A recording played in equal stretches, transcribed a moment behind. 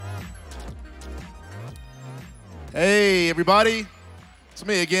Hey, everybody. It's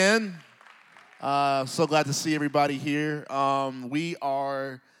me again. So glad to see everybody here. We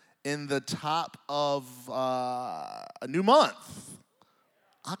are in the top of a new month,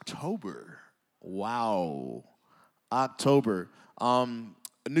 October. Wow. October. A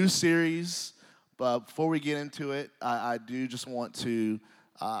new series. But before we get into it, I do just want to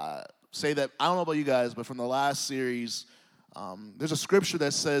say that I don't know about you guys, but from the last series, there's a scripture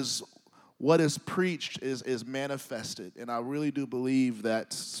that says, what is preached is manifested. And I really do believe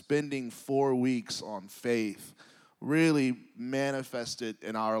that spending 4 weeks on faith really manifested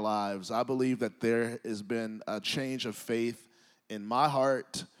in our lives. I believe that there has been a change of faith in my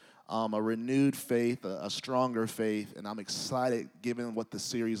heart, a renewed faith, a stronger faith, and I'm excited given what the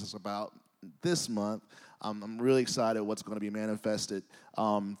series is about this month. I'm really excited what's going to be manifested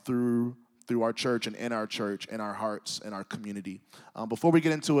through our church and in our church, in our hearts, and our community. Before we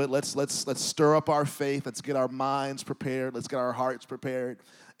get into it, let's stir up our faith. Let's get our minds prepared. Let's get our hearts prepared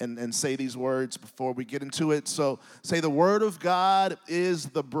and say these words before we get into it. So say, the word of God is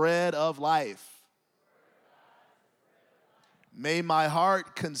the bread of life. May my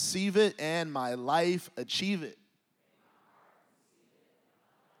heart conceive it and my life achieve it.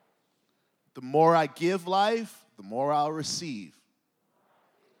 The more I give life, the more I'll receive.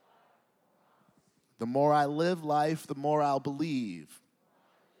 The more I live life, the more I'll believe.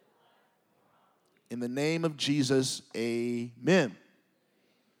 In the name of Jesus, amen.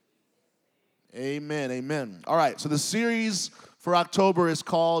 Amen, amen. All right, so the series for October is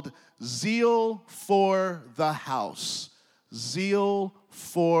called Zeal for the House. Zeal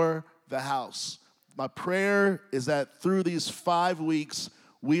for the House. My prayer is that through these 5 weeks,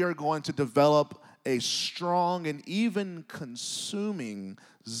 we are going to develop a strong and even consuming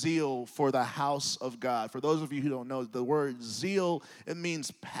zeal for the house of God. For those of you who don't know, the word zeal, it means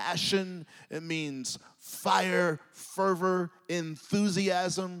passion, it means fire, fervor,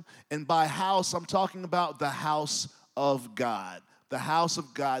 enthusiasm. And by house, I'm talking about the house of God. The house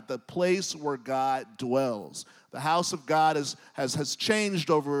of God, the place where God dwells. The house of God has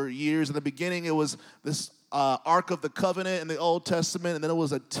changed over years. In the beginning, it was this Ark of the Covenant in the Old Testament, and then it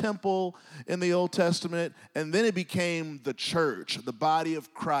was a temple in the Old Testament, and then it became the church, the body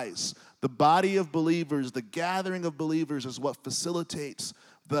of Christ. The body of believers, the gathering of believers is what facilitates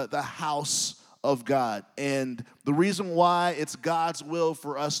the house of God. And the reason why it's God's will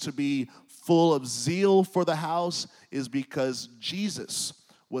for us to be full of zeal for the house is because Jesus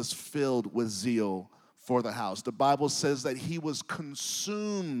was filled with zeal for the house. The Bible says that he was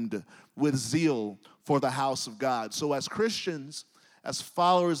consumed with zeal for the house of God. So as Christians, as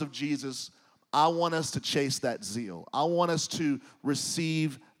followers of Jesus, I want us to chase that zeal. I want us to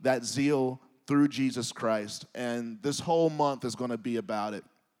receive that zeal through Jesus Christ. And this whole month is going to be about it.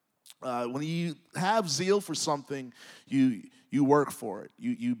 When you have zeal for something, you work for it.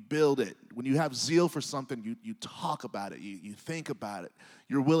 You build it. When you have zeal for something, you talk about it. You think about it.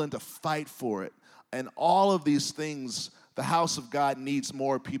 You're willing to fight for it. And all of these things, the house of God needs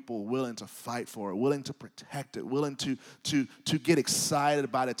more people willing to fight for it, willing to protect it, willing to get excited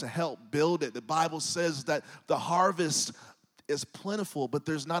about it, to help build it. The Bible says that the harvest is plentiful, but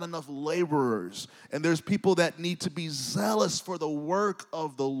there's not enough laborers. And there's people that need to be zealous for the work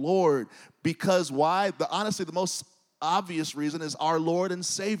of the Lord. Because why? Honestly, the most obvious reason is our Lord and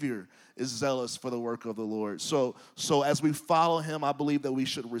Savior is zealous for the work of the Lord. So as we follow him, I believe that we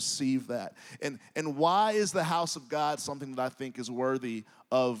should receive that. And why is the house of God something that I think is worthy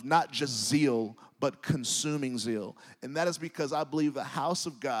of not just zeal, but consuming zeal? And that is because I believe the house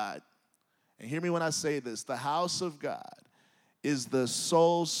of God, and hear me when I say this, the house of God is the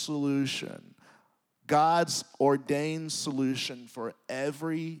sole solution, God's ordained solution for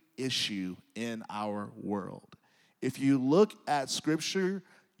every issue in our world. If you look at Scripture,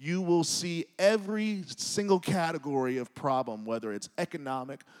 you will see every single category of problem, whether it's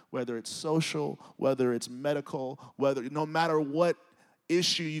economic, whether it's social, whether it's medical, no matter what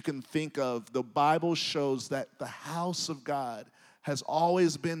issue you can think of, the Bible shows that the house of God has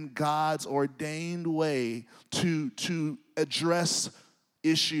always been God's ordained way to address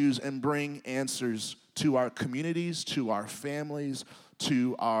issues and bring answers to our communities, to our families,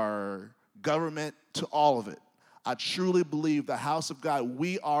 to our government, to all of it. I truly believe the house of God,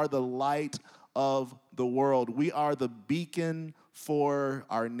 we are the light of the world. We are the beacon for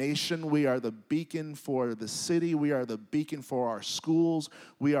our nation. We are the beacon for the city. We are the beacon for our schools.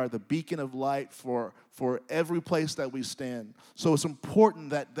 We are the beacon of light for every place that we stand. So it's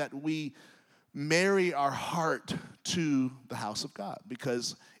important that we marry our heart to the house of God,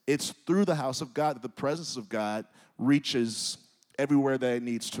 because it's through the house of God that the presence of God reaches everywhere that it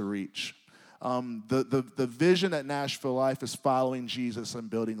needs to reach. The vision at Nashville Life is following Jesus and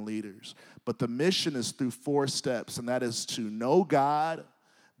building leaders. But the mission is through 4 steps, and that is to know God,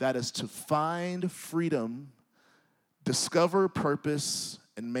 that is to find freedom, discover purpose,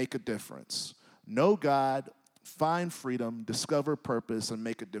 and make a difference. Know God, find freedom, discover purpose, and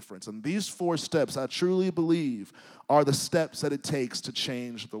make a difference. And these 4 steps, I truly believe, are the steps that it takes to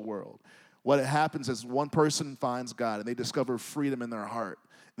change the world. What happens is one person finds God, and they discover freedom in their heart.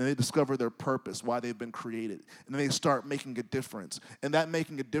 And they discover their purpose, why they've been created. And then they start making a difference. And that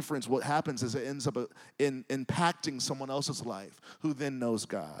making a difference, what happens is it ends up impacting someone else's life who then knows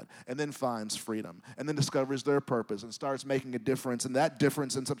God and then finds freedom and then discovers their purpose and starts making a difference. And that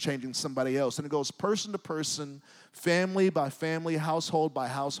difference ends up changing somebody else. And it goes person to person, family by family, household by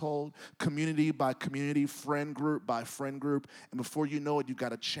household, community by community, friend group by friend group. And before you know it, you've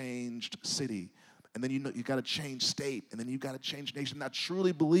got a changed city. And then you got to change state, and then you got to change nation. And I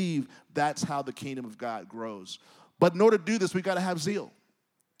truly believe that's how the kingdom of God grows. But in order to do this, we got to have zeal.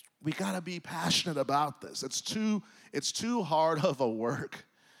 We got to be passionate about this. It's too hard of a work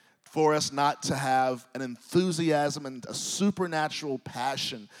for us not to have an enthusiasm and a supernatural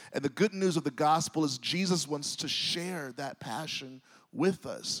passion. And the good news of the gospel is Jesus wants to share that passion with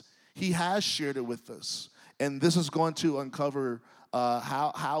us. He has shared it with us. And this is going to uncover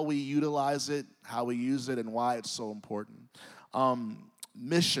how we utilize it, how we use it, and why it's so important.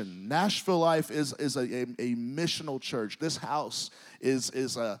 Mission. Nashville Life is a missional church. This house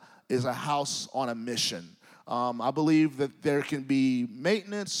is a house on a mission. I believe that there can be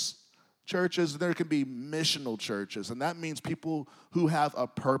maintenance churches, there can be missional churches, and that means people who have a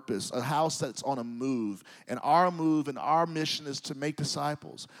purpose, a house that's on a move. And our move and our mission is to make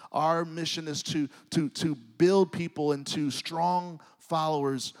disciples. Our mission is to build people into strong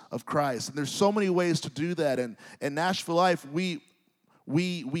followers of Christ. And there's so many ways to do that. And in Nashville Life, we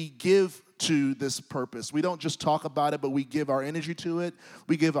give to this purpose. We don't just talk about it, but we give our energy to it.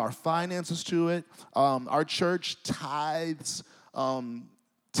 We give our finances to it. Our church tithes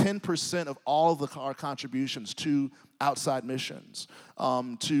 10% of all of our contributions to outside missions,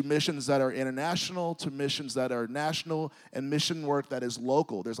 to missions that are international, to missions that are national, and mission work that is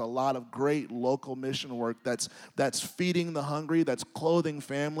local. There's a lot of great local mission work that's feeding the hungry, that's clothing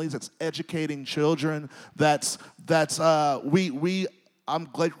families, that's educating children, I'm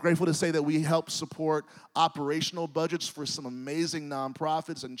grateful to say that we help support operational budgets for some amazing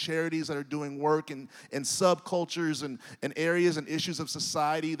nonprofits and charities that are doing work in subcultures and areas and issues of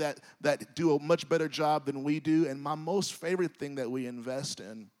society that do a much better job than we do. And my most favorite thing that we invest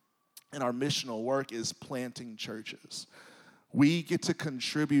in our missional work is planting churches. We get to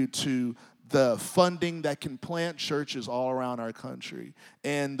contribute to the funding that can plant churches all around our country.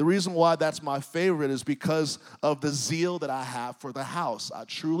 And the reason why that's my favorite is because of the zeal that I have for the house. I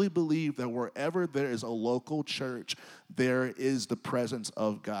truly believe that wherever there is a local church, there is the presence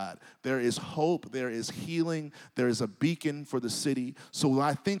of God. There is hope, there is healing, there is a beacon for the city. So when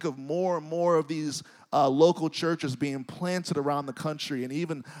I think of more and more of these local churches being planted around the country and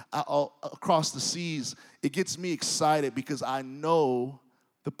even across the seas, it gets me excited because I know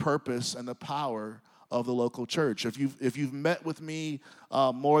the purpose and the power of the local church. If you've met with me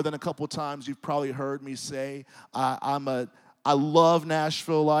more than a couple times, you've probably heard me say I love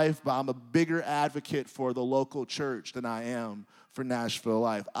Nashville Life, but I'm a bigger advocate for the local church than I am for Nashville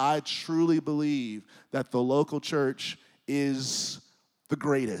Life. I truly believe that the local church is the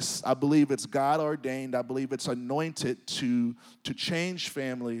greatest. I believe it's God ordained. I believe it's anointed to change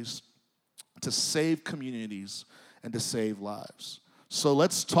families, to save communities, and to save lives. So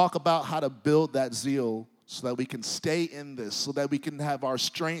let's talk about how to build that zeal so that we can stay in this, so that we can have our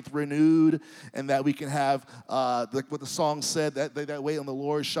strength renewed, and that we can have, like what the song said, that they that wait on the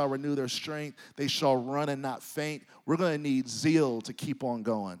Lord shall renew their strength. They shall run and not faint. We're going to need zeal to keep on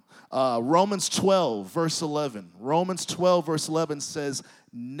going. Romans 12, verse 11. Romans 12, verse 11 says,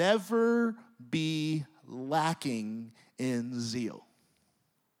 never be lacking in zeal,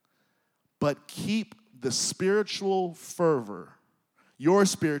 but keep the spiritual fervor, your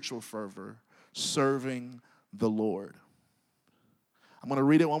spiritual fervor, serving the Lord. I'm going to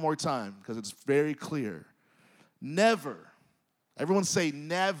read it one more time because it's very clear. Never. Everyone say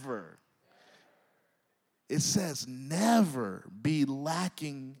never. It says never be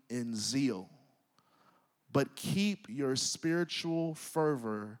lacking in zeal, but keep your spiritual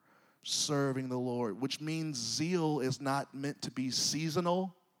fervor serving the Lord, which means zeal is not meant to be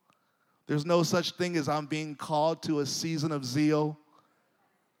seasonal. There's no such thing as I'm being called to a season of zeal,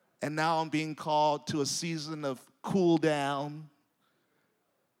 and now I'm being called to a season of cool down.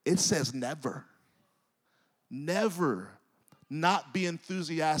 It says never. Never. not be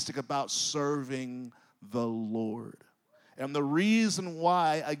enthusiastic about serving the Lord. And the reason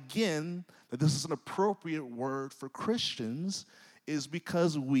why, again, that this is an appropriate word for Christians is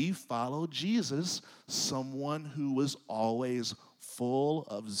because we follow Jesus, someone who was always full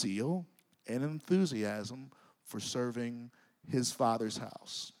of zeal and enthusiasm for serving his Father's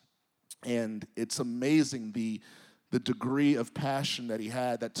house. And it's amazing the degree of passion that he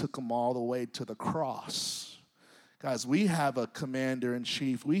had that took him all the way to the cross. Guys, we have a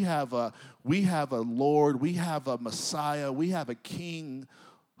commander-in-chief. We have a Lord. We have a Messiah. We have a king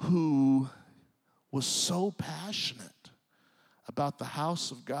who was so passionate about the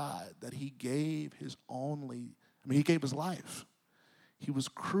house of God that he gave his life. He was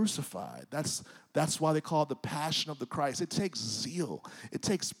crucified. That's why they call it the passion of the Christ. It takes zeal. It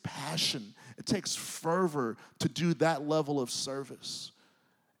takes passion. It takes fervor to do that level of service.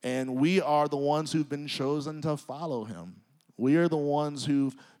 And we are the ones who've been chosen to follow him. We are the ones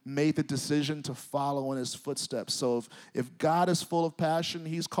who've made the decision to follow in his footsteps. So if God is full of passion,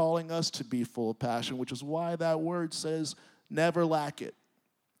 he's calling us to be full of passion, which is why that word says, never lack it.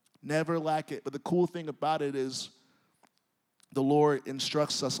 Never lack it. But the cool thing about it is the Lord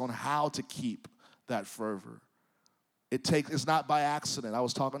instructs us on how to keep that fervor. It's not by accident. I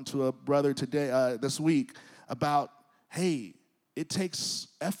was talking to a brother this week about, hey, it takes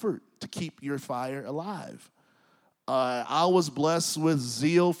effort to keep your fire alive. I was blessed with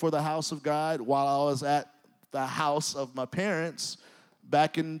zeal for the house of God while I was at the house of my parents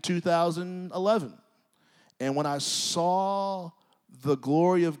back in 2011. And when I saw the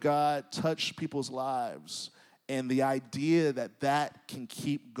glory of God touch people's lives and the idea that can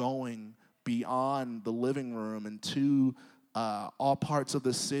keep going beyond the living room and to all parts of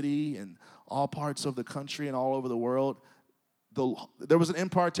the city and all parts of the country and all over the world, there was an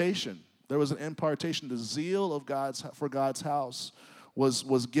impartation. There was an impartation. The zeal of for God's house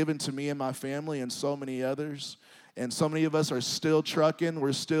was given to me and my family and so many others. And so many of us are still trucking.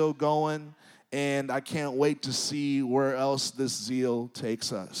 We're still going. And I can't wait to see where else this zeal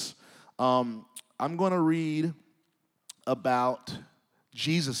takes us. I'm going to read about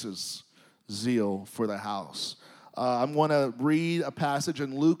Jesus' zeal for the house. I'm going to read a passage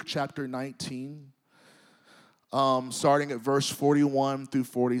in Luke chapter 19. Starting at verse 41 through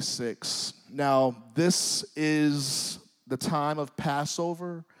 46. Now, this is the time of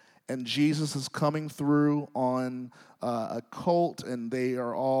Passover, and Jesus is coming through on a colt, and they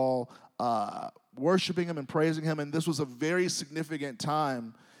are all worshiping him and praising him. And this was a very significant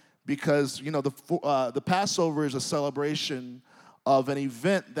time because, the Passover is a celebration of an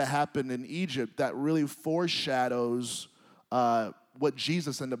event that happened in Egypt that really foreshadows what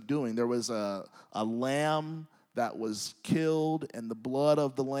Jesus ended up doing. There was a lamb that was killed, and the blood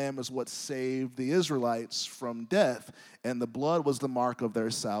of the lamb is what saved the Israelites from death, and the blood was the mark of their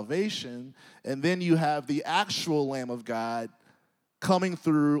salvation. And then you have the actual Lamb of God coming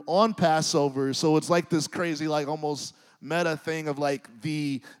through on Passover, so it's like this crazy, like almost meta thing of like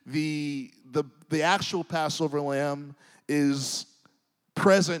the actual Passover lamb is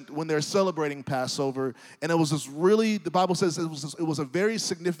present when they're celebrating Passover, and it was this really, the Bible says it was a very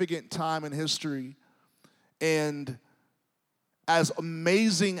significant time in history. And as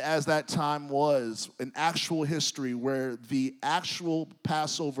amazing as that time was in actual history, where the actual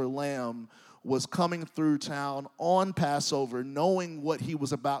Passover lamb was coming through town on Passover, knowing what he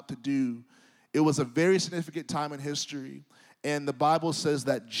was about to do, it was a very significant time in history. And the Bible says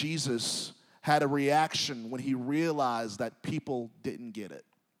that Jesus had a reaction when he realized that people didn't get it.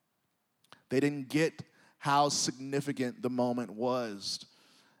 They didn't get how significant the moment was,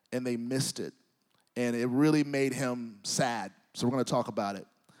 and they missed it. And it really made him sad. So we're going to talk about it.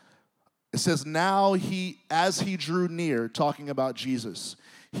 It says, now as he drew near, talking about Jesus,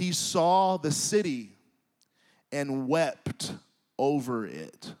 he saw the city and wept over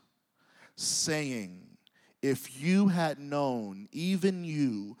it, saying, if you had known, even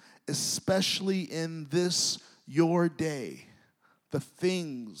you, especially in this your day, the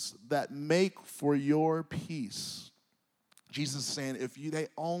things that make for your peace. Jesus is saying, they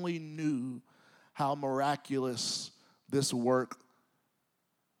only knew how miraculous this work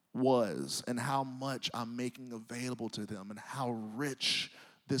was and how much I'm making available to them and how rich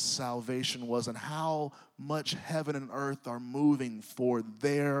this salvation was and how much heaven and earth are moving for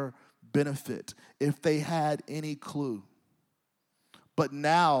their benefit, if they had any clue. But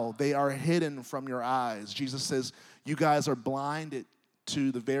now they are hidden from your eyes. Jesus says, you guys are blinded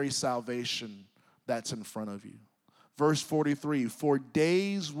to the very salvation that's in front of you. Verse 43, for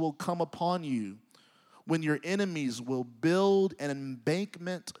days will come upon you when your enemies will build an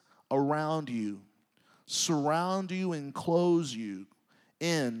embankment around you surround you and close you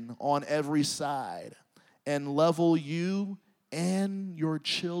in on every side, and level you and your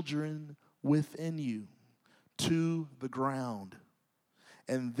children within you to the ground.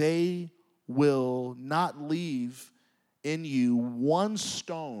 And they will not leave in you one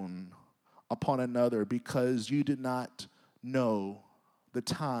stone upon another, because you did not know the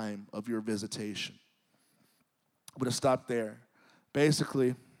time of your visitation. I'm going to stop there.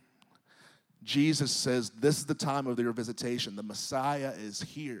 Basically, Jesus says this is the time of their visitation. The Messiah is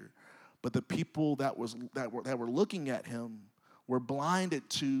here. But the people that were looking at him were blinded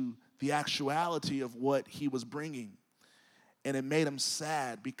to the actuality of what he was bringing. And it made them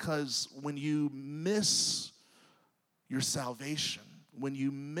sad, because when you miss your salvation, when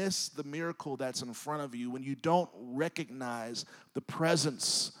you miss the miracle that's in front of you, when you don't recognize the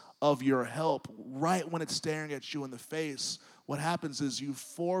presence of your help right when it's staring at you in the face, what happens is you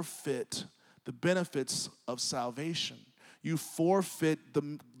forfeit the benefits of salvation. You forfeit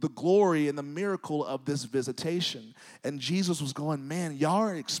the glory and the miracle of this visitation. And Jesus was going, man, y'all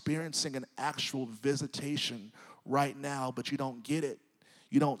are experiencing an actual visitation right now, but you don't get it.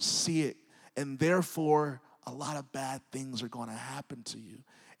 You don't see it. And therefore, a lot of bad things are going to happen to you.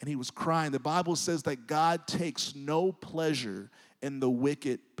 And he was crying. The Bible says that God takes no pleasure in the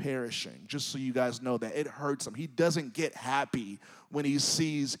wicked perishing. Just so you guys know that it hurts him. He doesn't get happy when he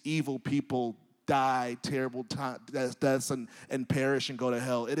sees evil people die, terrible deaths, and perish and go to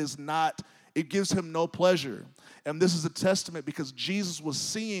hell. It gives him no pleasure. And this is a testament, because Jesus was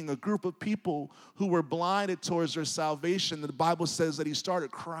seeing a group of people who were blinded towards their salvation. The Bible says that he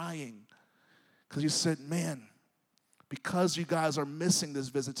started crying, because he said, man, because you guys are missing this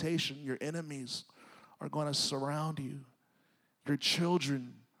visitation, your enemies are going to surround you. Your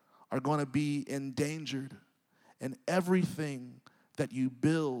children are going to be endangered, and everything that you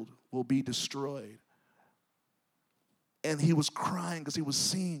build will be destroyed. And he was crying because he was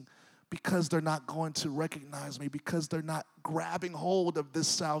seeing, because they're not going to recognize me, because they're not grabbing hold of this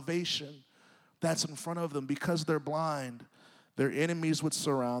salvation that's in front of them, because they're blind, their enemies would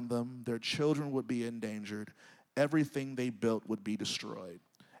surround them, their children would be endangered, everything they built would be destroyed.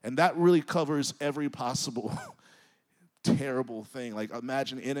 And that really covers every possible terrible thing. Like,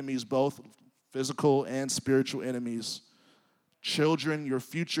 imagine enemies, both physical and spiritual enemies. Children, your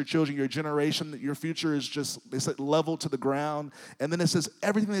future children, your generation, your future is just, they said, leveled to the ground. And then it says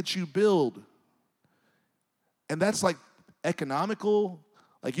everything that you build. And that's like economical.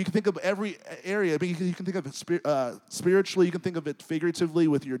 Like, you can think of every area. I mean, you can think of it spiritually. You can think of it figuratively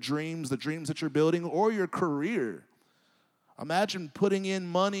with your dreams, the dreams that you're building, or your career. Imagine putting in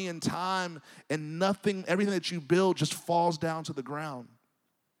money and time, and nothing, everything that you build just falls down to the ground.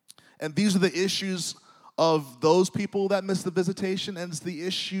 And these are the issues of those people that missed the visitation, and it's the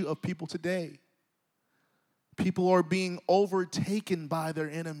issue of people today. People are being overtaken by their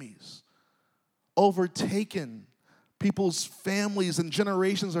enemies. Overtaken. People's families and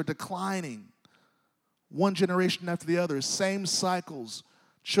generations are declining. One generation after the other, same cycles.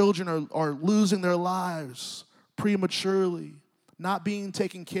 Children are losing their lives prematurely, not being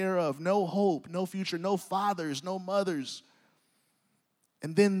taken care of, no hope, no future, no fathers, no mothers.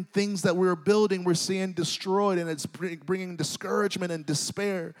 And then things that we're building, we're seeing destroyed, and it's bringing discouragement and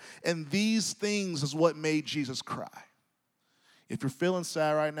despair. And these things is what made Jesus cry. If you're feeling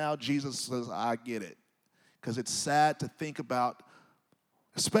sad right now, Jesus says, I get it. Because it's sad to think about,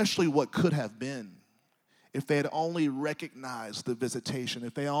 especially what could have been, if they had only recognized the visitation,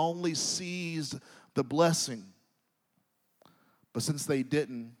 if they only seized the blessing. But since they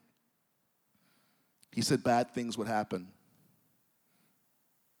didn't, he said bad things would happen.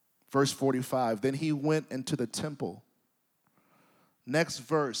 Verse 45, then he went into the temple. Next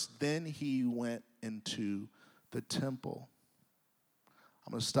verse, then he went into the temple.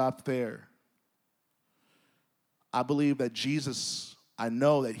 I'm going to stop there. I believe that Jesus, I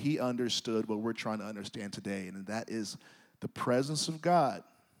know that he understood what we're trying to understand today, and that is the presence of God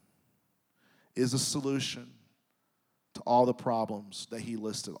is a solution to all the problems that he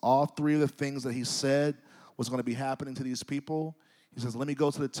listed. All three of the things that he said was going to be happening to these people. He says, let me go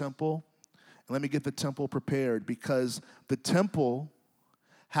to the temple and let me get the temple prepared, because the temple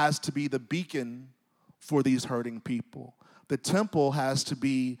has to be the beacon for these hurting people. The temple has to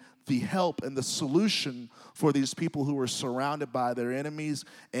be the help and the solution for these people who are surrounded by their enemies,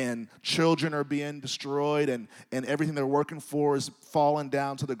 and children are being destroyed, and everything they're working for is falling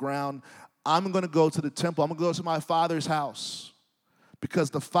down to the ground. I'm going to go to the temple. I'm going to go to my Father's house, because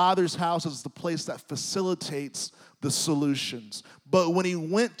the Father's house is the place that facilitates the solutions. But when he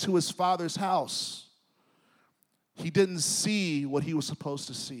went to his Father's house, he didn't see what he was supposed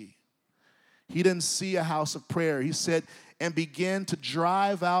to see. He didn't see a house of prayer. He said, and began to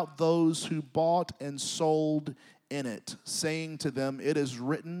drive out those who bought and sold in it, saying to them, it is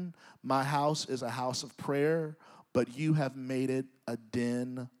written, my house is a house of prayer, but you have made it a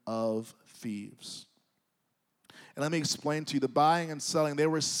den of thieves. And let me explain to you, the buying and selling, they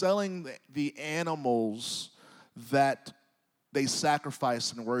were selling the animals that they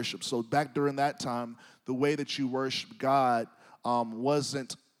sacrificed and worshiped. So back during that time, the way that you worship God was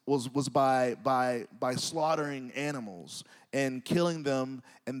by slaughtering animals and killing them,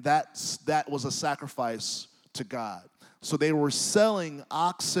 and that was a sacrifice to God. So they were selling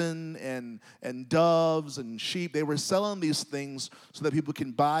oxen and doves and sheep. They were selling these things so that people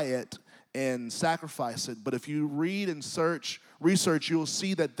can buy it and sacrifice it. But if you read and research, you will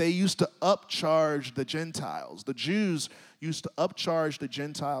see that they used to upcharge the Gentiles. The Jews used to upcharge the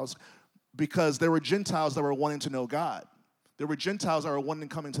Gentiles because there were Gentiles that were wanting to know God. There were Gentiles that were wanting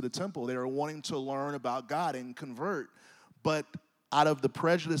to come into the temple. They were wanting to learn about God and convert. But out of the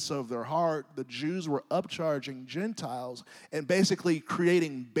prejudice of their heart, the Jews were upcharging Gentiles and basically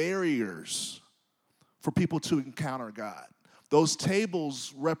creating barriers for people to encounter God. Those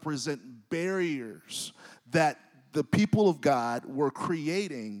tables represent barriers that the people of God were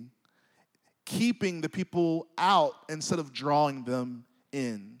creating, keeping the people out instead of drawing them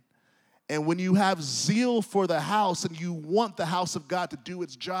in. And when you have zeal for the house and you want the house of God to do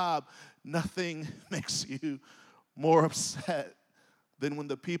its job, nothing makes you more upset than when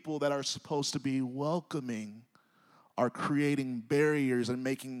the people that are supposed to be welcoming are creating barriers and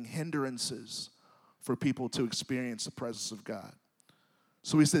making hindrances for people to experience the presence of God.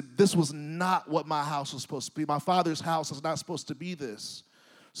 So he said, this was not what my house was supposed to be. My Father's house is not supposed to be this.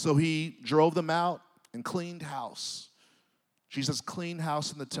 So he drove them out and cleaned house. Jesus cleaned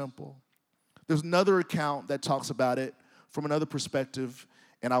house in the temple. There's another account that talks about it from another perspective,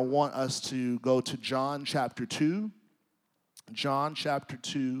 and I want us to go to John chapter 2. John chapter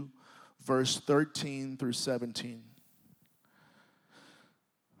 2, verse 13 through 17.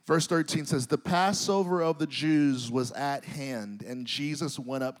 Verse 13 says, the Passover of the Jews was at hand, and Jesus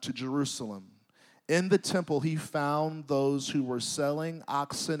went up to Jerusalem. In the temple he found those who were selling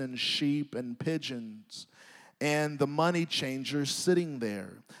oxen and sheep and pigeons, and the money changers sitting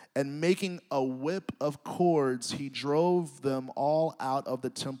there. And making a whip of cords, he drove them all out of the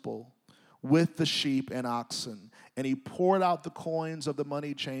temple with the sheep and oxen. And he poured out the coins of the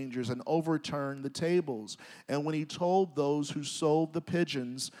money changers and overturned the tables. And when he told those who sold the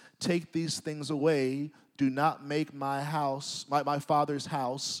pigeons, take these things away, do not make my house, my Father's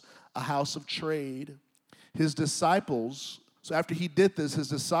house, a house of trade. His disciples, so after he did this, his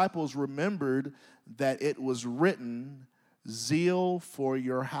disciples remembered that it was written, zeal for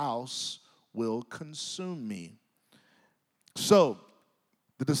your house will consume me. So,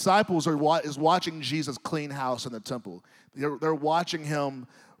 the disciples is watching Jesus clean house in the temple. They're watching him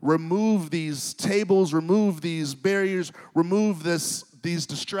remove these tables, remove these barriers, remove these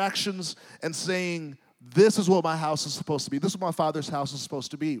distractions, and saying, this is what my house is supposed to be. This is what my Father's house is supposed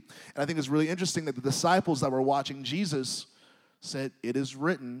to be. And I think it's really interesting that the disciples that were watching Jesus said, it is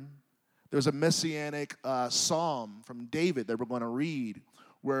written. There's a messianic psalm from David that we're going to read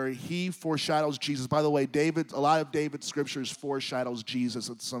where he foreshadows Jesus. By the way, a lot of David's scriptures foreshadows Jesus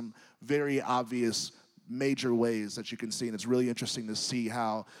in some very obvious major ways that you can see, and it's really interesting to see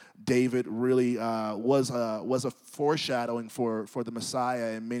how David really was a foreshadowing for the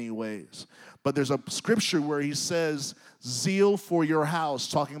Messiah in many ways. But there's a scripture where he says, zeal for your house,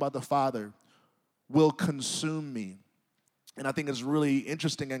 talking about the Father, will consume me. And I think it's really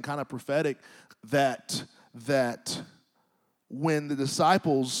interesting and kind of prophetic that when the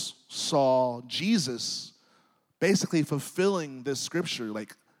disciples saw Jesus basically fulfilling this scripture,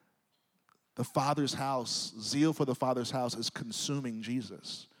 like the Father's house, zeal for the Father's house is consuming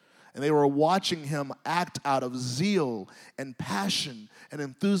Jesus. And they were watching him act out of zeal and passion and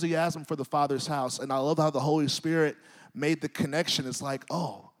enthusiasm for the Father's house. And I love how the Holy Spirit made the connection. It's like,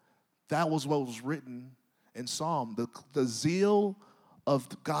 oh, that was what was written in Psalm. The zeal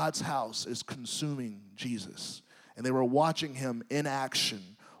of God's house is consuming Jesus. And they were watching him in action,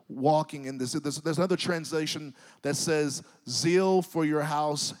 walking in this. There's another translation that says, zeal for your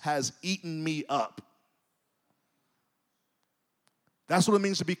house has eaten me up. That's what it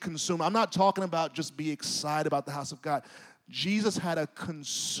means to be consumed. I'm not talking about just be excited about the house of God. Jesus had a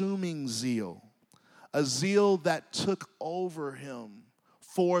consuming zeal, a zeal that took over him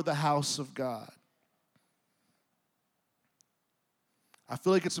for the house of God. I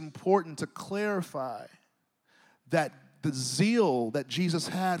feel like it's important to clarify that the zeal that Jesus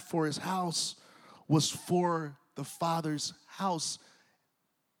had for his house was for the Father's house.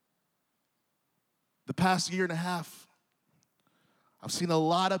 The past year and a half, I've seen a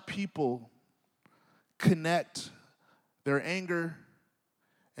lot of people connect their anger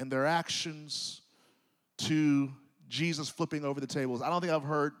and their actions to Jesus flipping over the tables. I don't think I've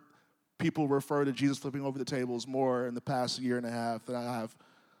heard people refer to Jesus flipping over the tables more in the past year and a half than I have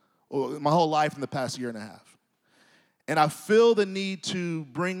my whole life in the past year and a half. And I feel the need to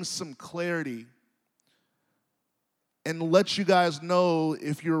bring some clarity and let you guys know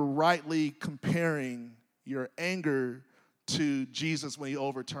if you're rightly comparing your anger to Jesus when he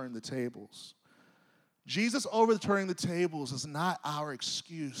overturned the tables. Jesus overturning the tables is not our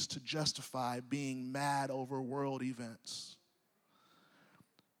excuse to justify being mad over world events.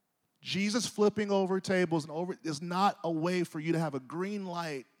 Jesus flipping over tables is not a way for you to have a green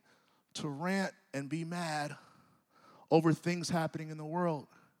light to rant and be mad over things happening in the world.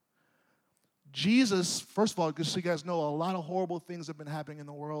 Jesus, first of all, just so you guys know, a lot of horrible things have been happening in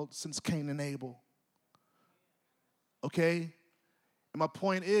the world since Cain and Abel. Okay? And my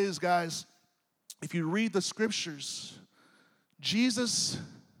point is, guys, if you read the scriptures, Jesus,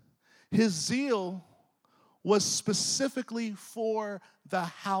 his zeal was specifically for the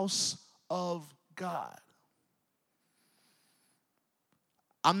house of God.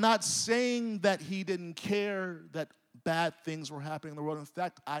 I'm not saying that he didn't care that bad things were happening in the world. In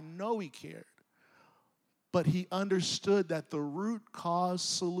fact, I know he cared. But he understood that the root cause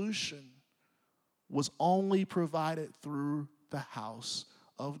solution was only provided through the house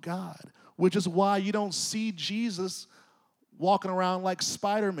of God, which is why you don't see Jesus walking around like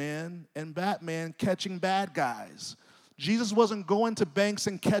Spider-Man and Batman catching bad guys. Jesus wasn't going to banks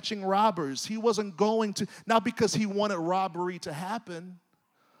and catching robbers. He wasn't going to, not because he wanted robbery to happen,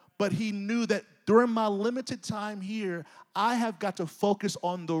 but he knew that during my limited time here, I have got to focus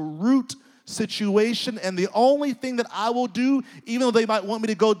on the root situation, and the only thing that I will do, even though they might want me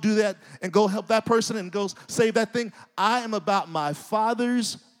to go do that and go help that person and go save that thing, I am about my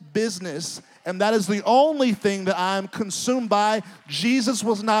Father's business, and that is the only thing that I am consumed by. Jesus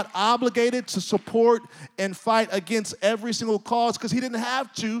was not obligated to support and fight against every single cause because he didn't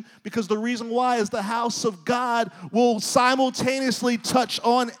have to, because the reason why is the house of God will simultaneously touch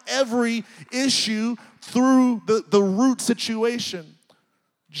on every issue through the root situation.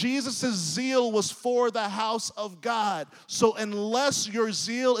 Jesus' zeal was for the house of God. So unless your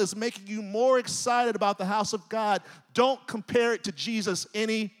zeal is making you more excited about the house of God, don't compare it to Jesus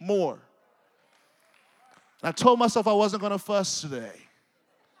anymore. I told myself I wasn't going to fuss today.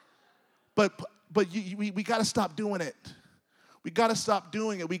 But we got to stop doing it. We got to stop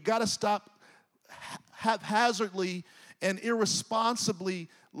doing it. We got to stop haphazardly and irresponsibly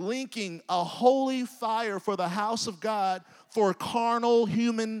linking a holy fire for the house of God for carnal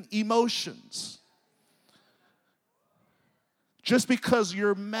human emotions. Just because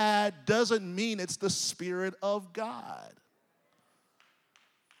you're mad doesn't mean it's the Spirit of God.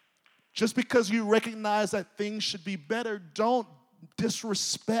 Just because you recognize that things should be better, don't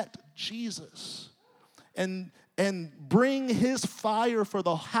disrespect Jesus. And bring his fire for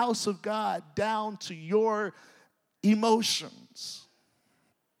the house of God down to your emotions.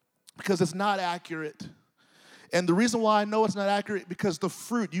 Because it's not accurate. And the reason why I know it's not accurate, because the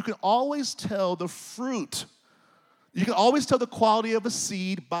fruit, you can always tell the fruit. You can always tell the quality of a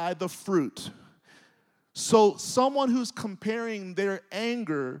seed by the fruit. So someone who's comparing their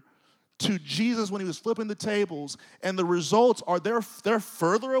anger to Jesus when he was flipping the tables, and the results are they're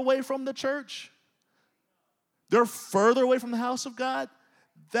further away from the church. They're further away from the house of God.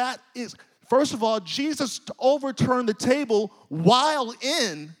 That is, first of all, Jesus overturned the table while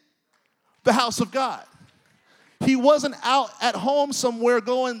in the house of God. He wasn't out at home somewhere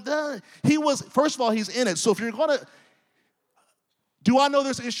going, duh. He was, first of all, he's in it. So if you're going to, do I know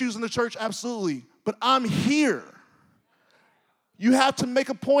there's issues in the church? Absolutely. But I'm here. You have to make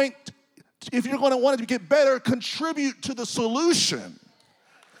a point, if you're going to want it to get better, contribute to the solution.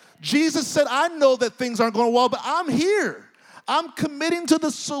 Jesus said, I know that things aren't going well, but I'm here. I'm committing to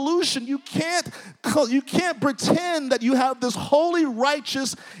the solution. You can't pretend that you have this holy,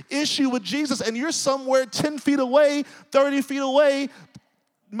 righteous issue with Jesus and you're somewhere 10 feet away, 30 feet away,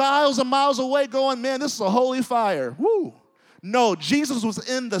 miles and miles away going, man, this is a holy fire. Woo. No, Jesus was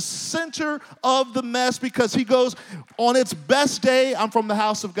in the center of the mess because he goes, on its best day, I'm from the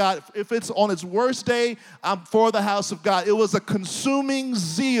house of God. If it's on its worst day, I'm for the house of God. It was a consuming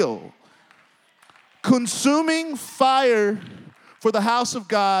zeal. Consuming fire for the house of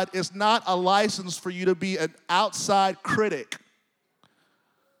God is not a license for you to be an outside critic.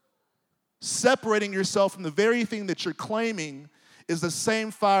 Separating yourself from the very thing that you're claiming is the same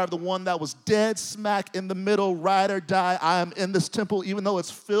fire of the one that was dead smack in the middle, ride or die. I am in this temple, even though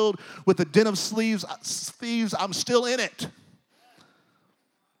it's filled with a den of thieves, I'm still in it.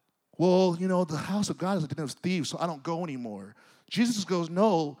 Well, the house of God is a den of thieves, so I don't go anymore. Jesus goes,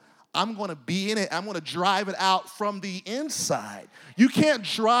 no, I'm going to be in it. I'm going to drive it out from the inside. You can't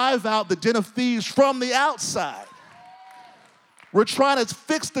drive out the den of thieves from the outside. We're trying to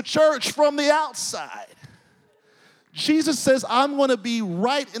fix the church from the outside. Jesus says, I'm going to be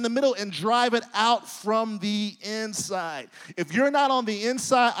right in the middle and drive it out from the inside. If you're not on the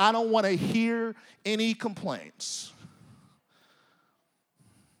inside, I don't want to hear any complaints.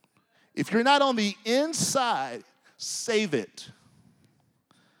 If you're not on the inside, save it.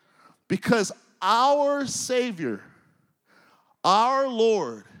 Because our Savior, our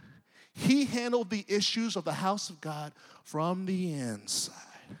Lord, He handled the issues of the house of God from the inside.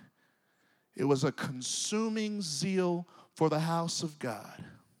 It was a consuming zeal for the house of God.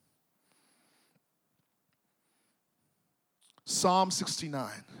 Psalm 69,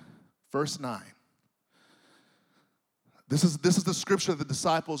 verse 9. This is the scripture the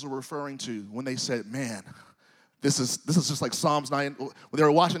disciples were referring to when they said, man, this is just like Psalms 9. When they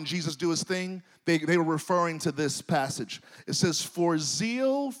were watching Jesus do his thing, they were referring to this passage. It says, for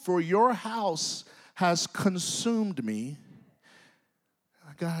zeal for your house has consumed me.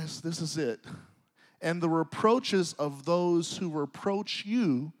 Guys, this is it. And the reproaches of those who reproach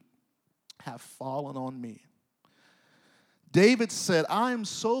you have fallen on me. David said, I am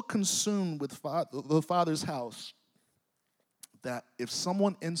so consumed with the Father's house that if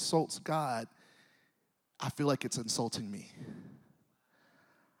someone insults God, I feel like it's insulting me.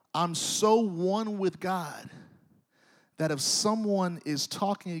 I'm so one with God that if someone is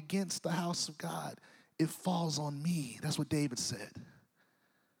talking against the house of God, it falls on me. That's what David said.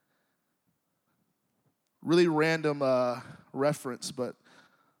 Really random reference, but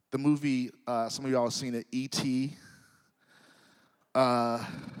the movie, some of y'all have seen it, E.T.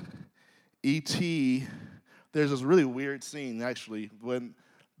 E.T., there's this really weird scene, actually, when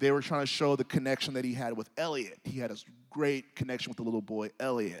they were trying to show the connection that he had with Elliot. He had this great connection with the little boy,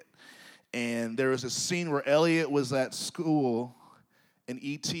 Elliot. And there was a scene where Elliot was at school and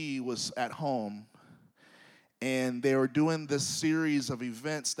E.T. was at home. And they were doing this series of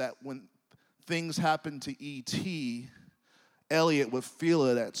events that when things happened to E.T., Elliot would feel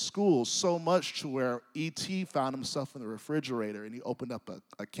it at school so much to where E.T. found himself in the refrigerator and he opened up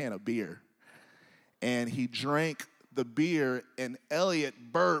a can of beer. And he drank the beer and Elliot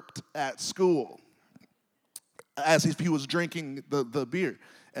burped at school as if he was drinking the beer.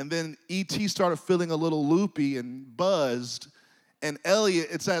 And then E.T. started feeling a little loopy and buzzed, and Elliot,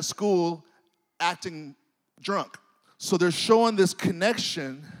 it's at school, acting drunk. So they're showing this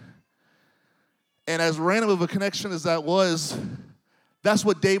connection. And as random of a connection as that was, that's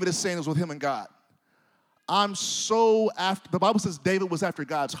what David is saying is with him and God. The Bible says David was after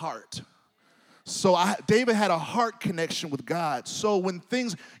God's heart. So David had a heart connection with God. So when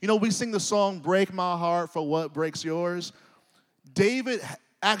things, we sing the song, break my heart for what breaks yours. David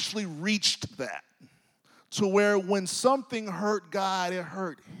actually reached that to where when something hurt God, it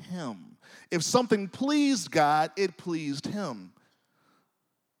hurt him. If something pleased God, it pleased him.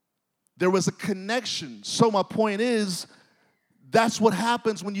 There was a connection. So my point is, that's what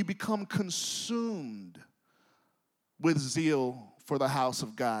happens when you become consumed with zeal for the house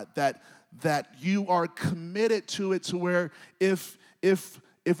of God. That you are committed to it to where if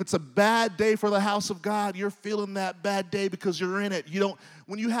it's a bad day for the house of God, you're feeling that bad day because you're in it.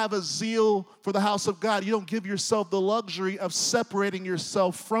 When you have a zeal for the house of God, you don't give yourself the luxury of separating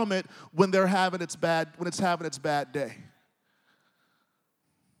yourself from it when it's having its bad day.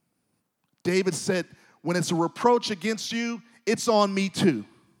 David said, when it's a reproach against you, it's on me too.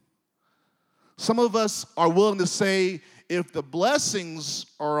 Some of us are willing to say, if the blessings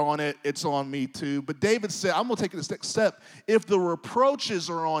are on it, it's on me too. But David said, I'm going to take it a next step. If the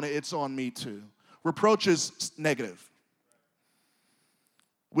reproaches are on it, it's on me too. Reproach is negative.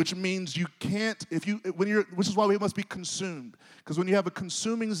 Which means you can't, which is why we must be consumed. Because when you have a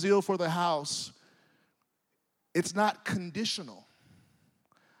consuming zeal for the house, it's not conditional.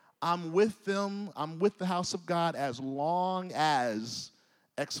 I'm with them, I'm with the house of God as long as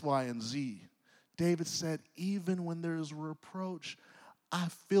X, Y, and Z. David said, even when there's reproach, I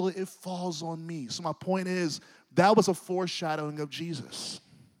feel it falls on me. So my point is, that was a foreshadowing of Jesus.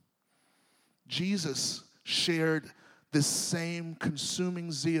 Jesus shared this same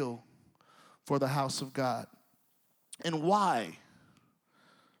consuming zeal for the house of God. And why?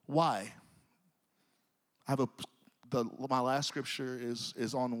 Why? My last scripture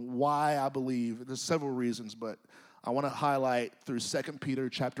is on why I believe. There's several reasons, but I want to highlight through 2 Peter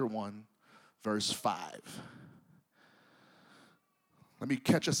chapter 1, verse 5. Let me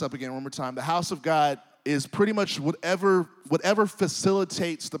catch us up again one more time. The house of God is pretty much whatever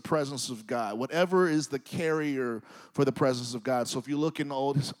facilitates the presence of God, whatever is the carrier for the presence of God. So if you look in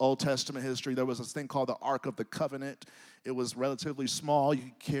Old Testament history, there was this thing called the Ark of the Covenant. It was relatively small. You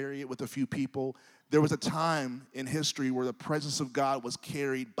could carry it with a few people. There was a time in history where the presence of God was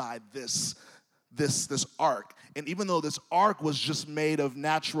carried by this ark. And even though this ark was just made of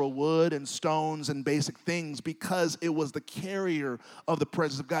natural wood and stones and basic things, because it was the carrier of the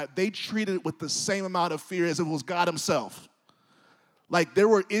presence of God, they treated it with the same amount of fear as it was God himself. Like there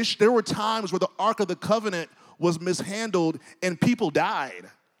were times where the Ark of the Covenant was mishandled and people died.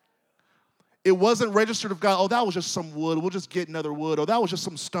 It wasn't registered of God, oh, that was just some wood, we'll just get another wood, or that was just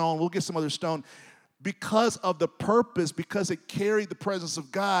some stone, we'll get some other stone. Because of the purpose, because it carried the presence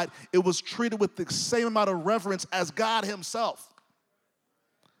of God, it was treated with the same amount of reverence as God himself.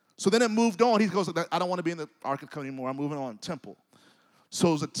 So then it moved on. He goes, I don't want to be in the Ark of the Covenant anymore. I'm moving on. Temple. So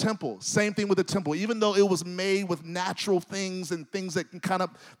it was a temple. Same thing with the temple. Even though it was made with natural things and things that can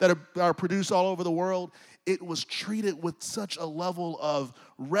that are produced all over the world, it was treated with such a level of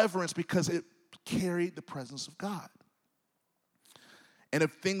reverence because it carried the presence of God. And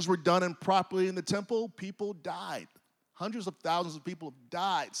if things were done improperly in the temple, people died. Hundreds of thousands of people have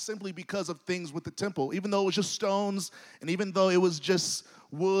died simply because of things with the temple. Even though it was just stones, and even though it was just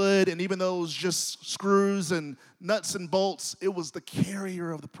wood, and even though it was just screws and nuts and bolts, it was the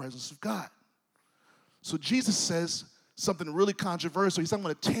carrier of the presence of God. So Jesus says something really controversial. He said, I'm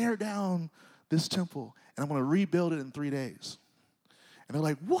going to tear down this temple, and I'm going to rebuild it in 3 days. And they're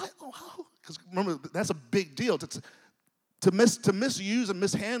like, what? Because remember, that's a big deal. To misuse and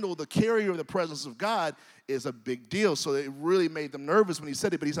mishandle the carrier of the presence of God is a big deal. So it really made them nervous when he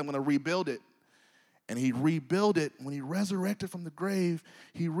said it, but he said, I'm going to rebuild it. And he rebuilt it. When he resurrected from the grave,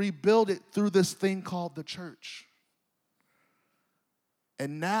 he rebuilt it through this thing called the church.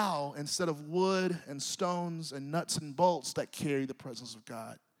 And now, instead of wood and stones and nuts and bolts that carry the presence of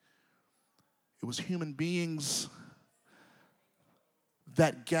God, it was human beings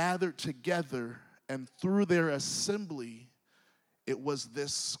that gathered together, and through their assembly, it was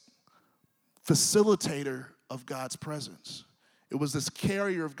this facilitator of God's presence. It was this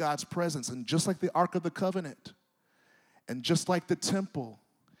carrier of God's presence. And just like the Ark of the Covenant, and just like the temple,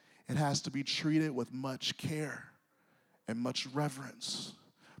 it has to be treated with much care and much reverence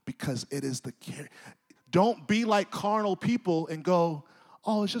because it is the care. Don't be like carnal people and go,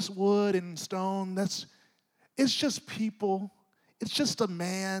 oh, it's just wood and stone. It's just people. It's just a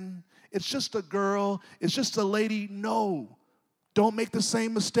man. It's just a girl. It's just a lady. No. Don't make the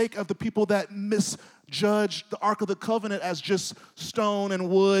same mistake of the people that misjudge the Ark of the Covenant as just stone and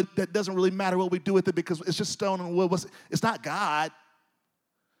wood. That doesn't really matter what we do with it because it's just stone and wood. It's not God.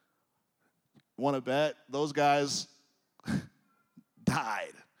 Want to bet those guys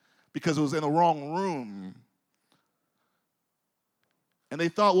died because it was in the wrong room. And they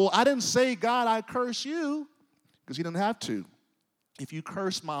thought, well, I didn't say, God, I curse you, because you didn't have to. If you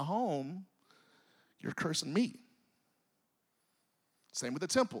curse my home, you're cursing me. Same with the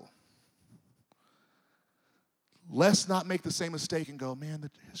temple. Let's not make the same mistake and go, man,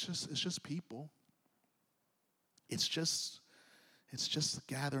 it's just people. It's just a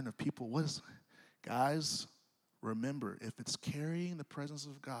gathering of people. Guys, remember, if it's carrying the presence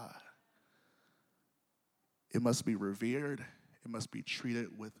of God, it must be revered. It must be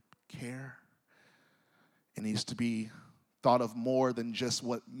treated with care. It needs to be thought of more than just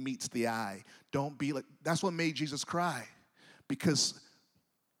what meets the eye. Don't be like, that's what made Jesus cry, because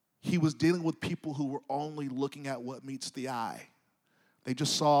he was dealing with people who were only looking at what meets the eye. They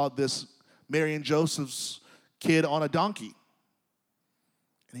just saw this Mary and Joseph's kid on a donkey.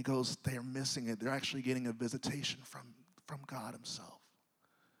 And he goes, they're missing it. They're actually getting a visitation from God himself.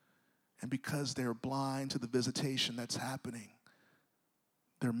 And because they're blind to the visitation that's happening,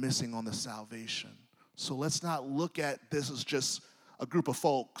 they're missing on the salvation. So let's not look at this as just a group of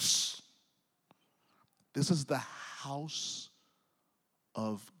folks. This is the house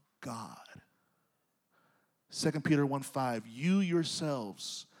of God. 2 Peter 1:5, you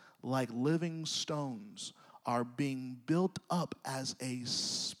yourselves, like living stones, are being built up as a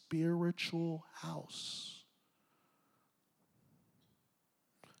spiritual house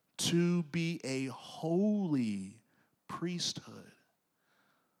to be a holy priesthood.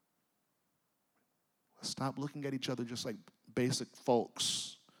 Stop looking at each other just like basic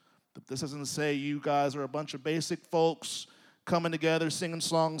folks. This doesn't say you guys are a bunch of basic folks coming together, singing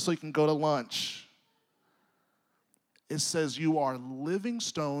songs so you can go to lunch. It says you are living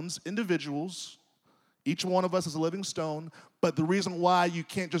stones, individuals, Each one of us is a living stone, but the reason why you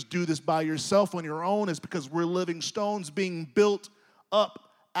can't just do this by yourself on your own is because we're living stones being built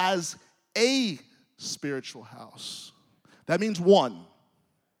up as a spiritual house. That means one,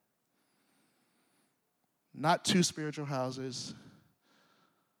 not two spiritual houses,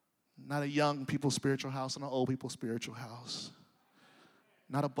 not a young people's spiritual house and an old people's spiritual house,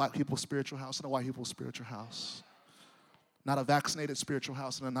 not a black people's spiritual house and a white people's spiritual house, not a vaccinated spiritual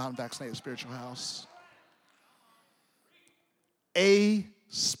house and a non-vaccinated spiritual house. A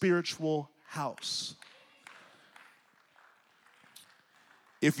spiritual house.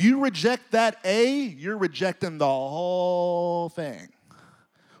 If you reject that A, you're rejecting the whole thing.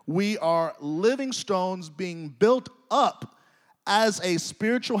 We are living stones being built up as a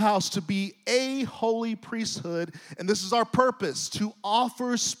spiritual house to be a holy priesthood, and this is our purpose, to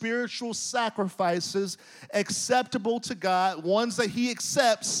offer spiritual sacrifices acceptable to God, ones that He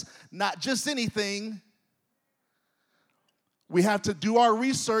accepts, not just anything. We have to do our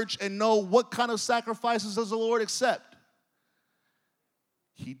research and know what kind of sacrifices does the Lord accept.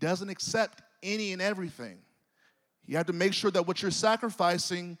 He doesn't accept any and everything. You have to make sure that what you're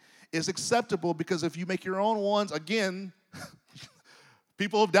sacrificing is acceptable, because if you make your own ones, again,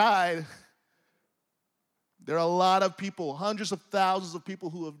 people have died. There are a lot of people, hundreds of thousands of people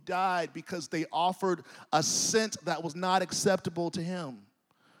who have died because they offered a scent that was not acceptable to Him.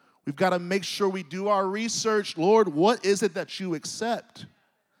 We've got to make sure we do our research. Lord, what is it that you accept?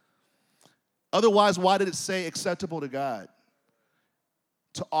 Otherwise, why did it say acceptable to God?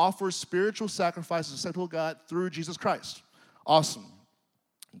 To offer spiritual sacrifices acceptable to God through Jesus Christ. Awesome.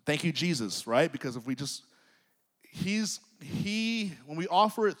 Thank you, Jesus, right? Because if we just, when we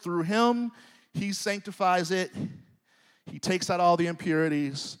offer it through Him, He sanctifies it, He takes out all the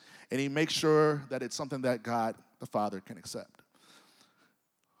impurities, and He makes sure that it's something that God the Father can accept.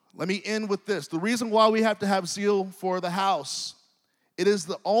 Let me end with this. The reason why we have to have zeal for the house, it is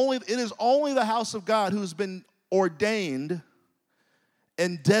only the house of God who's been ordained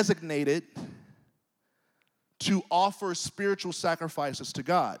and designated to offer spiritual sacrifices to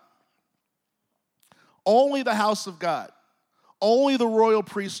God. Only the house of God, only the royal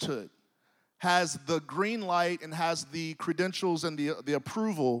priesthood has the green light and has the credentials and the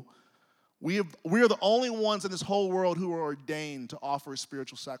approval. We are the only ones in this whole world who are ordained to offer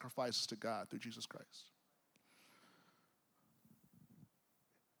spiritual sacrifices to God through Jesus Christ.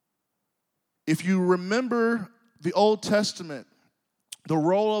 If you remember the Old Testament, the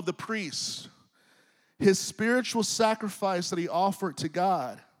role of the priest, his spiritual sacrifice that he offered to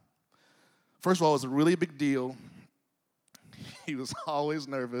God, first of all, it was a really big deal. He was always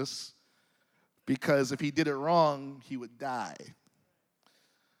nervous because if he did it wrong, he would die.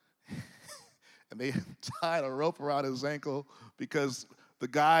 And they tied a rope around his ankle because the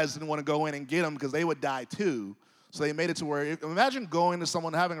guys didn't want to go in and get him because they would die too. So they made it to where, imagine going to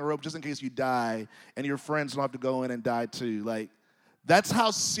someone having a rope just in case you die and your friends don't have to go in and die too. Like, that's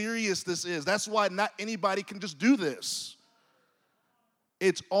how serious this is. That's why not anybody can just do this.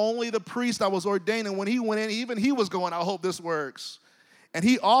 It's only the priest that was ordained. And when he went in, even he was going, I hope this works. And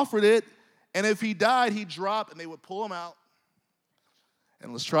he offered it. And if he died, he dropped and they would pull him out.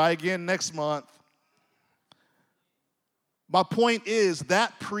 And let's try again next month. My point is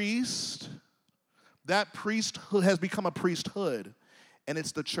that priesthood has become a priesthood, and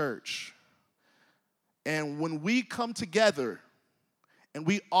it's the church. And when we come together and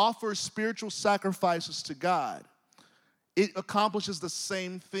we offer spiritual sacrifices to God, it accomplishes the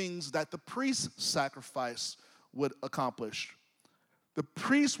same things that the priest's sacrifice would accomplish. The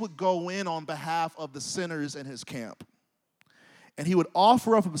priest would go in on behalf of the sinners in his camp, and he would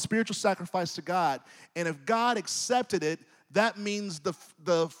offer up a spiritual sacrifice to God. And if God accepted it, that means the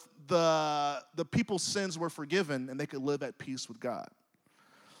people's sins were forgiven and they could live at peace with God.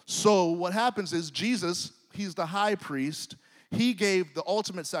 So what happens is Jesus, he's the high priest. He gave the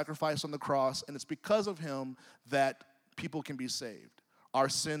ultimate sacrifice on the cross, and it's because of him that people can be saved. Our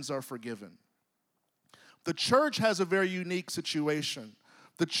sins are forgiven. The church has a very unique situation.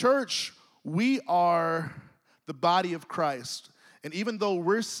 The church, we are the body of Christ. And even though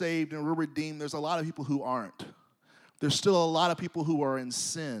we're saved and we're redeemed, there's a lot of people who aren't. There's still a lot of people who are in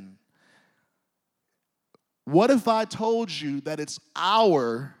sin. What if I told you that it's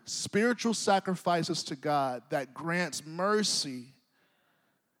our spiritual sacrifices to God that grants mercy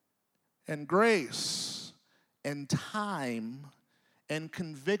and grace and time and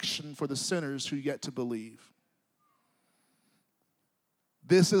conviction for the sinners who yet to believe?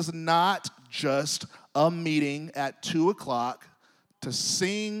 This is not just a meeting at 2 o'clock to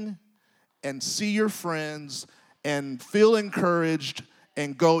sing and see your friends and feel encouraged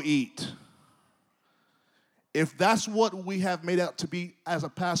and go eat. If that's what we have made out to be as a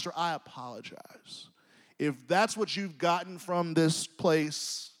pastor, I apologize. If that's what you've gotten from this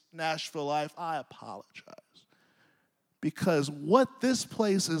place, Nashville Life, I apologize. Because what this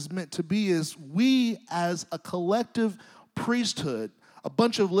place is meant to be is we as a collective priesthood, a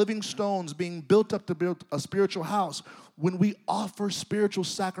bunch of living stones being built up to build a spiritual house. When we offer spiritual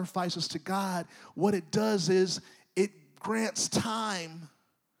sacrifices to God, what it does is it grants time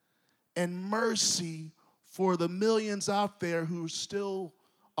and mercy for the millions out there who still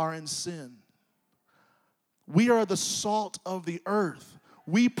are in sin. We are the salt of the earth.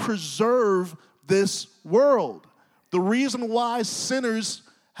 We preserve this world. The reason why sinners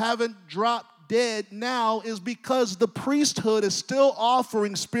haven't dropped dead now is because the priesthood is still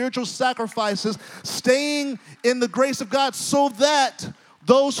offering spiritual sacrifices, staying in the grace of God so that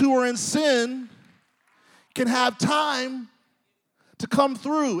those who are in sin can have time to come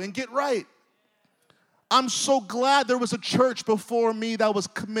through and get right. I'm so glad there was a church before me that was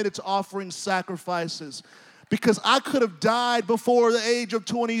committed to offering sacrifices, because I could have died before the age of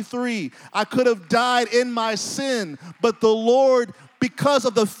 23. I could have died in my sin, but the Lord, because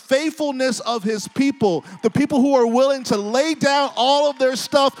of the faithfulness of his people, the people who are willing to lay down all of their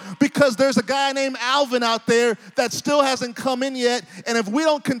stuff, because there's a guy named Alvin out there that still hasn't come in yet, and if we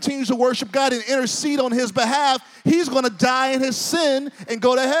don't continue to worship God and intercede on his behalf, he's going to die in his sin and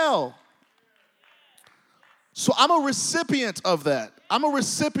go to hell. So I'm a recipient of that. I'm a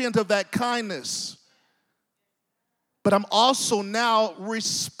recipient of that kindness. But I'm also now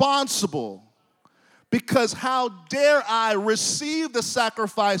responsible, because how dare I receive the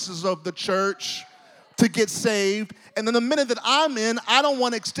sacrifices of the church to get saved, and then the minute that I'm in, I don't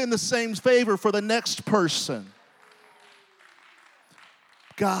want to extend the same favor for the next person.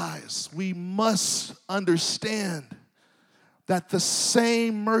 Guys, we must understand that the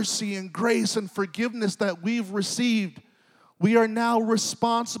same mercy and grace and forgiveness that we've received, we are now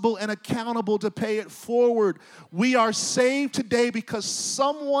responsible and accountable to pay it forward. We are saved today because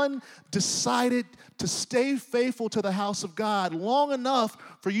someone decided to stay faithful to the house of God long enough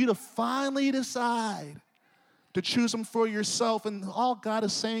for you to finally decide to choose him for yourself. And all God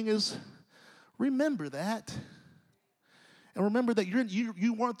is saying is, remember that. And remember that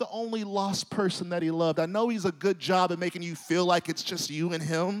you weren't the only lost person that he loved. I know he's a good job at making you feel like it's just you and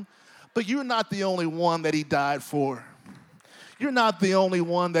him, but you're not the only one that he died for. You're not the only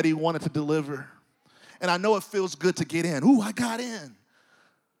one that he wanted to deliver. And I know it feels good to get in. Ooh, I got in.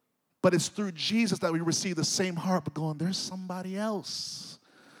 But it's through Jesus that we receive the same heart, but going, there's somebody else.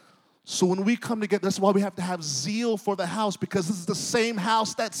 So when we come together, that's why we have to have zeal for the house, because this is the same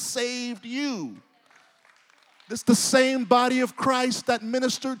house that saved you. This is the same body of Christ that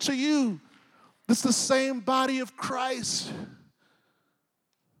ministered to you. This is the same body of Christ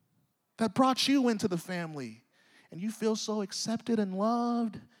that brought you into the family. And you feel so accepted and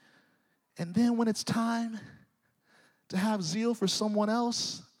loved. And then when it's time to have zeal for someone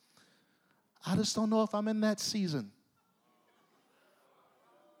else, I just don't know if I'm in that season.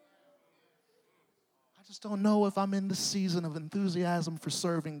 I just don't know if I'm in the season of enthusiasm for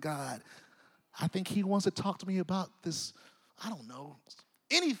serving God. I think he wants to talk to me about this. I don't know.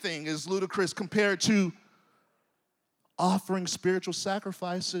 Anything is ludicrous compared to offering spiritual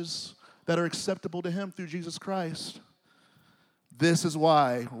sacrifices that are acceptable to him through Jesus Christ. This is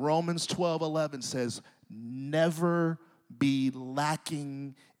why Romans 12:11 says, never be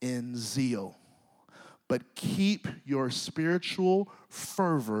lacking in zeal, but keep your spiritual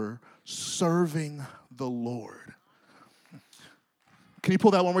fervor serving the Lord. Can you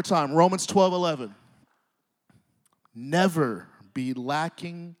pull that one more time? Romans 12:11. Never be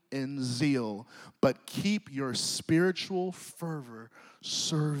lacking in zeal, but keep your spiritual fervor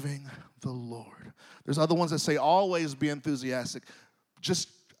serving the Lord. There's other ones that say always be enthusiastic. Just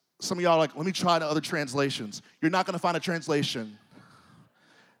some of y'all are like, let me try the other translations. You're not going to find a translation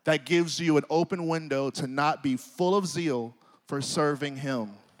that gives you an open window to not be full of zeal for serving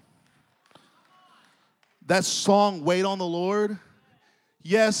him. That song, Wait on the Lord,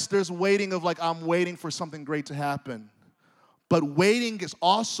 yes, there's waiting of like, I'm waiting for something great to happen. But waiting is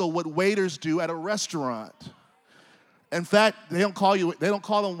also what waiters do at a restaurant. In fact, they don't call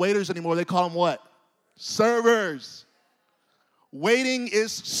them waiters anymore. They call them what? Servers. Waiting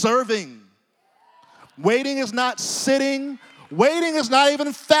is serving. Waiting is not sitting. Waiting is not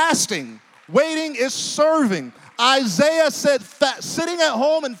even fasting. Waiting is serving. Isaiah said sitting at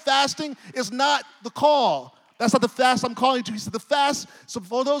home and fasting is not the call. That's not the fast I'm calling you to. He said the fast, so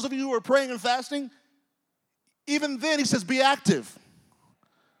for those of you who are praying and fasting, even then he says be active.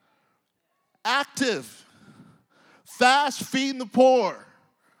 Active. Fast, feeding the poor.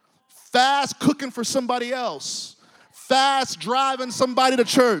 fast cooking for somebody else, fast driving somebody to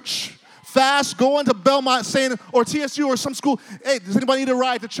church, fast going to Belmont saying, or TSU or some school, hey, does anybody need a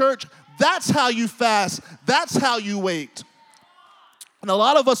ride to church? That's how you fast. That's how you wait. And a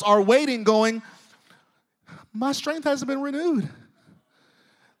lot of us are waiting going, my strength hasn't been renewed.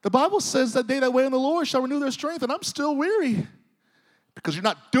 The Bible says that they that wait on the Lord shall renew their strength, and I'm still weary because you're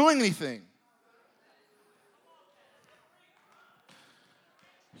not doing anything.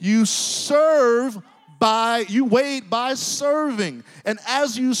 You wait by serving. And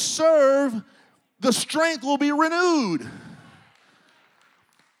as you serve, the strength will be renewed.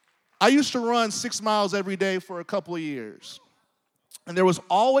 I used to run 6 miles every day for a couple of years. And there was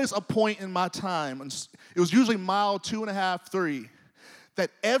always a point in my time, and it was usually mile 2.5, 3, that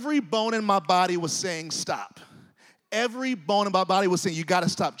every bone in my body was saying stop. Every bone in my body was saying, you gotta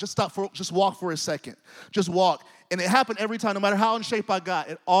stop. Just walk for a second. Just walk. And it happened every time, no matter how in shape I got,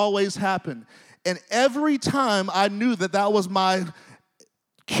 it always happened. And every time I knew that that was my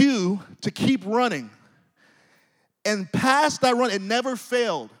cue to keep running. And past that run, it never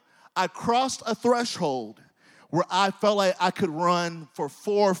failed. I crossed a threshold where I felt like I could run for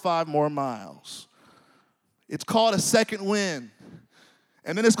 4 or 5 more miles. It's called a second win.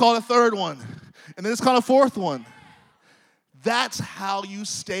 And then it's called a third one. And then it's called a fourth one. That's how you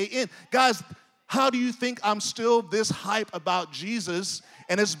stay in. Guys, how do you think I'm still this hype about Jesus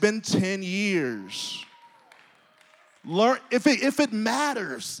and it's been 10 years? Learn, if it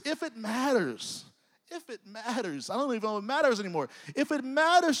matters. I don't even know if it matters anymore. If it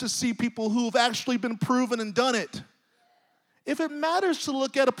matters to see people who've actually been proven and done it. If it matters to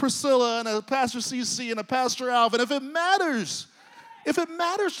look at a Priscilla and a Pastor CC and a Pastor Alvin, if it matters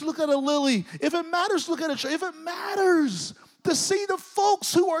to look at a Lily, if it matters to look at a church, if it matters to see the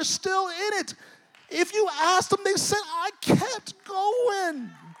folks who are still in it, if you ask them, they said, I kept going.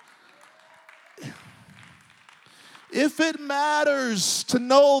 If it matters to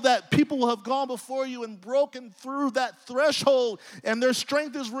know that people have gone before you and broken through that threshold and their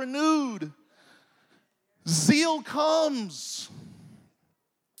strength is renewed, zeal comes.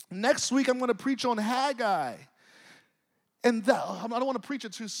 Next week, I'm going to preach on Haggai. And I don't want to preach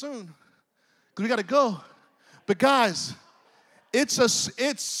it too soon because we got to go. But guys,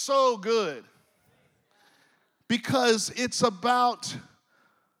 it's so good because it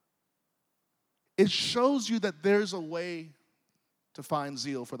shows you that there's a way to find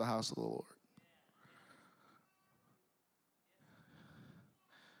zeal for the house of the Lord.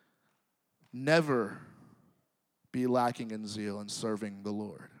 Never be lacking in zeal in serving the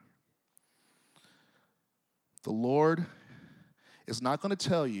Lord. The Lord is not going to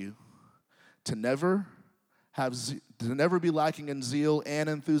tell you to never be lacking in zeal and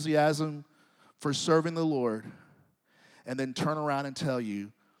enthusiasm for serving the Lord and then turn around and tell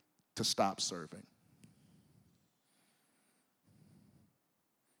you to stop serving.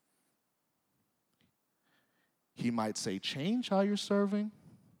 He might say, change how you're serving.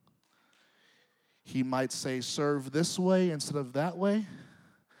 He might say, serve this way instead of that way.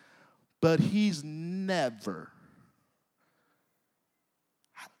 But he's never.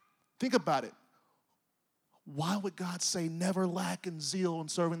 Think about it. Why would God say never lack in zeal in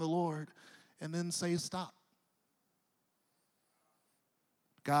serving the Lord and then say stop?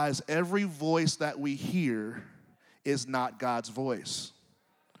 Guys, every voice that we hear is not God's voice.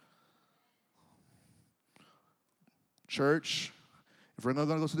 Church, if we're not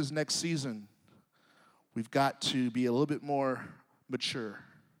going to go through this next season, we've got to be a little bit more mature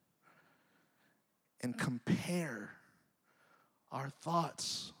and compare our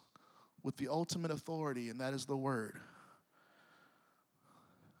thoughts with the ultimate authority, and that is the Word.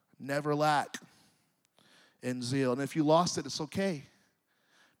 Never lack in zeal. And if you lost it, it's okay,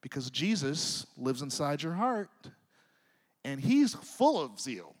 because Jesus lives inside your heart, and he's full of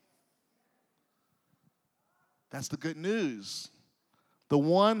zeal. That's the good news. The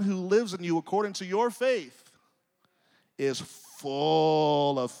one who lives in you according to your faith is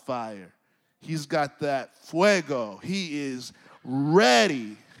full of fire. He's got that fuego. He is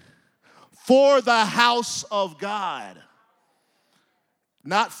ready for the house of God.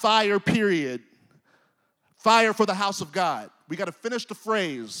 Not fire, period. Fire for the house of God. We got to finish the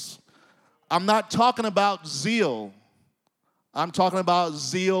phrase. I'm not talking about zeal. I'm talking about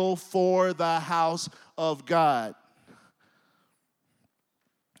zeal for the house of God.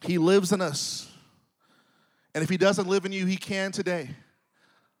 He lives in us. And if he doesn't live in you, he can today.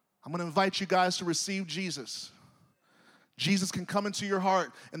 I'm going to invite you guys to receive Jesus. Jesus can come into your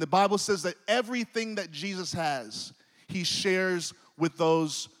heart. And the Bible says that everything that Jesus has, he shares with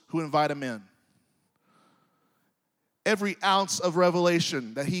those who invite him in. Every ounce of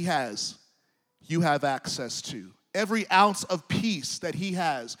revelation that he has, you have access to. Every ounce of peace that he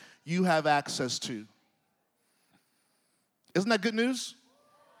has, you have access to. Isn't that good news?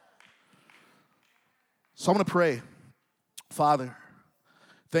 So I'm going to pray. Father,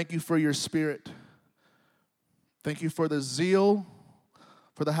 thank you for your Spirit. Thank you for the zeal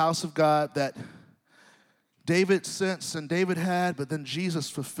for the house of God that David sensed and David had, but then Jesus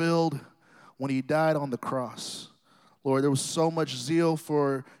fulfilled when he died on the cross. Lord, there was so much zeal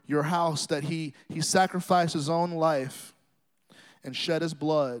for your house that he sacrificed his own life and shed his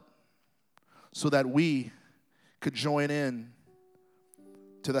blood so that we could join in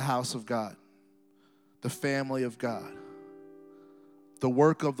to the house of God, the family of God, the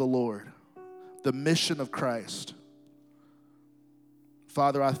work of the Lord, the mission of Christ.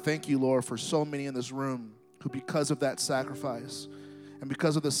 Father, I thank you, Lord, for so many in this room who, because of that sacrifice and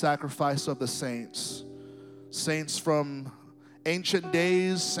because of the sacrifice of the saints from ancient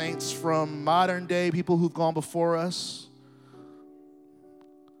days, saints from modern day, people who've gone before us,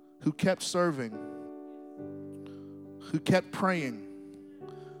 who kept serving, who kept praying,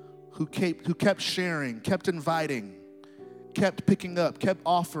 who kept sharing, kept inviting, kept picking up, kept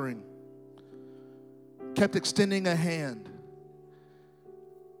offering, kept extending a hand,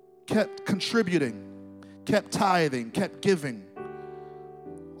 kept contributing, kept tithing, kept giving.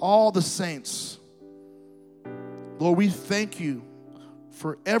 All the saints. Lord, we thank you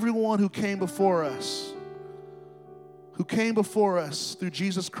for everyone who came before us through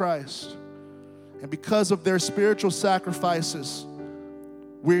Jesus Christ. And because of their spiritual sacrifices,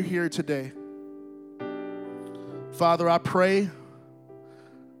 we're here today. Father, I pray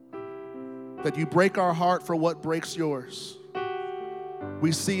that you break our heart for what breaks yours.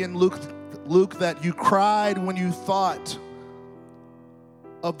 We see in Luke that you cried when you thought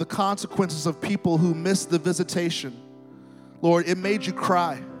of the consequences of people who missed the visitation. Lord, it made you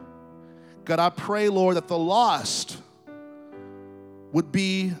cry. God, I pray, Lord, that the lost would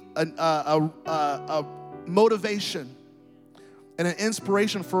be a motivation and an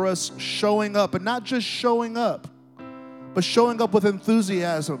inspiration for us showing up, and not just showing up, but showing up with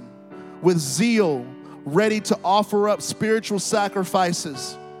enthusiasm, with zeal, ready to offer up spiritual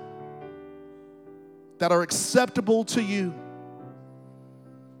sacrifices that are acceptable to you.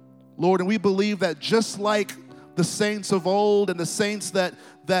 Lord, and we believe that just like the saints of old and the saints that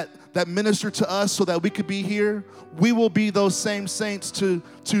minister to us so that we could be here, we will be those same saints to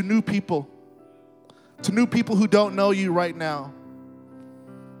new people who don't know you right now.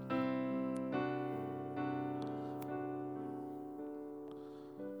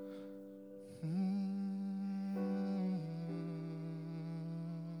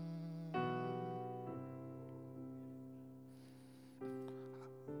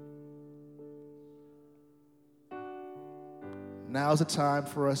 Now's the time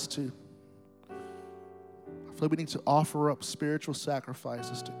for us I feel like we need to offer up spiritual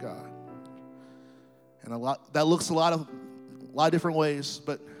sacrifices to God. And that looks a lot of different ways,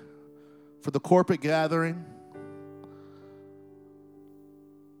 but for the corporate gathering,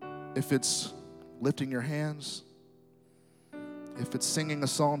 if it's lifting your hands, if it's singing a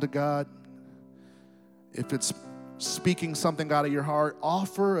song to God, if it's speaking something out of your heart,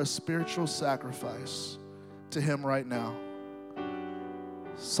 offer a spiritual sacrifice to Him right now.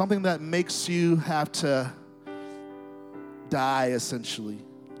 Something that makes you have to die, essentially.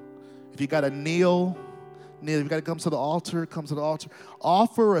 If you got to kneel. If you got to come to the altar, come to the altar.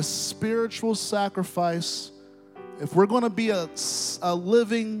 Offer a spiritual sacrifice. If we're going to be a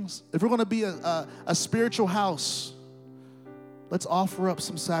spiritual house, let's offer up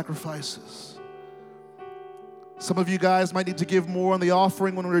some sacrifices. Some of you guys might need to give more on the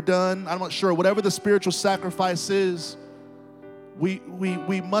offering when we're done. I'm not sure. Whatever the spiritual sacrifice is, we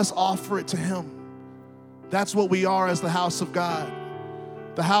must offer it to Him. That's what we are as the house of God.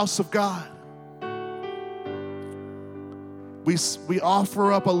 The house of God. We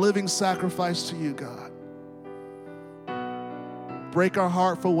offer up a living sacrifice to you, God. Break our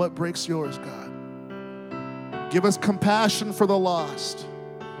heart for what breaks yours, God. Give us compassion for the lost.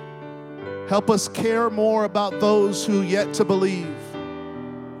 Help us care more about those who yet to believe.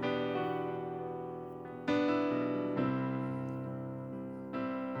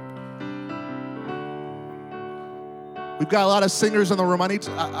 We've got a lot of singers in the room. I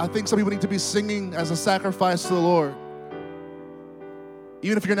think some people need to be singing as a sacrifice to the Lord.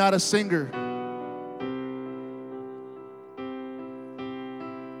 Even if you're not a singer.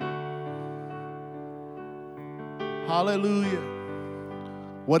 Hallelujah.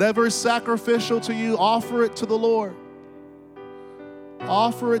 Whatever is sacrificial to you, offer it to the Lord.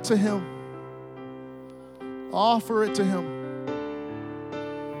 Offer it to Him. Offer it to him.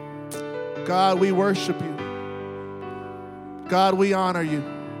 God, we worship you. God, we honor you.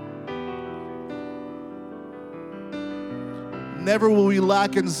 Never will we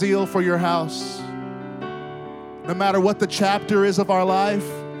lack in zeal for your house. No matter what the chapter is of our life,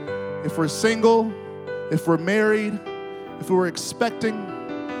 if we're single, if we're married, if we're expecting,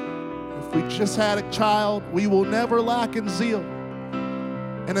 if we just had a child, we will never lack in zeal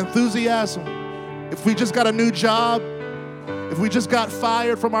and enthusiasm. If we just got a new job, if we just got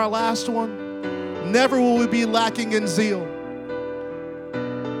fired from our last one, never will we be lacking in zeal.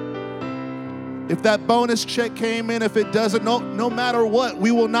 If that bonus check came in, if it doesn't, no matter what,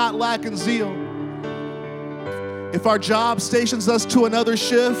 we will not lack in zeal. If our job stations us to another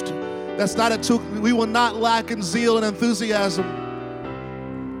shift, we will not lack in zeal and enthusiasm.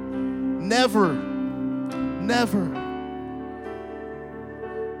 Never, never.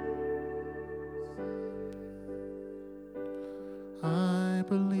 I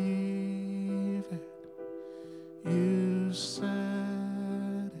believe it. You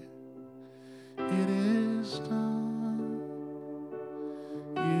said it. It is done.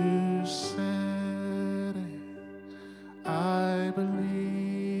 You said it. I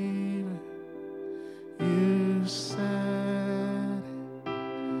believe it. You said it.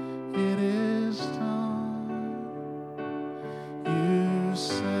 It is done. You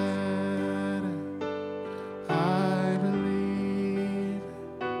said it. I believe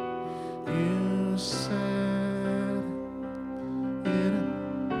it. You said it.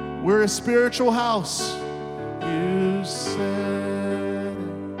 We're a spiritual house. You said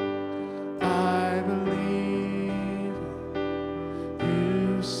it. I believe it.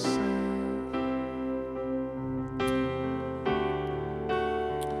 You said it.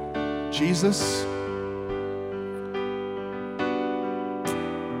 Jesus,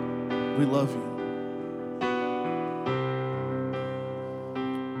 we love you.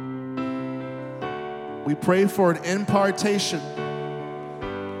 We pray for an impartation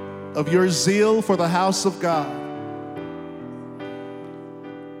of your zeal for the house of God.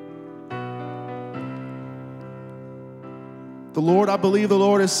 I believe the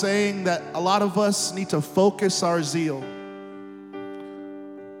Lord is saying that a lot of us need to focus our zeal.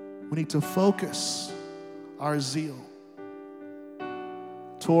 We need to focus our zeal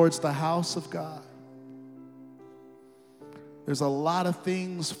towards the house of God. There's a lot of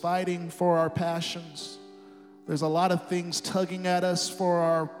things fighting for our passions. There's a lot of things tugging at us for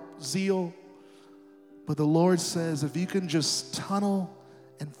our zeal. But the Lord says, if you can just tunnel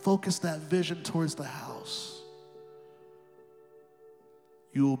and focus that vision towards the house,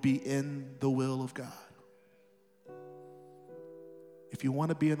 you will be in the will of God. If you want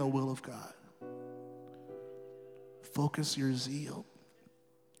to be in the will of God, focus your zeal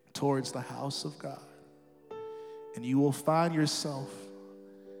towards the house of God, and you will find yourself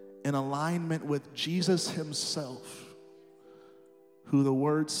in alignment with Jesus himself, who the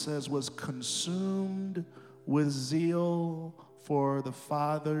word says was consumed with zeal for the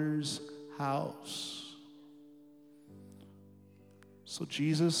Father's house. So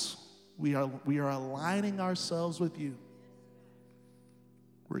Jesus, we are aligning ourselves with you.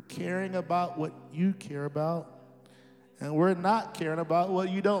 We're caring about what you care about, and we're not caring about what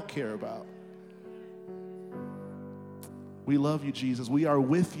you don't care about. We love you, Jesus. We are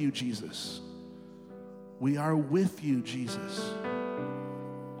with you, Jesus. We are with you, Jesus.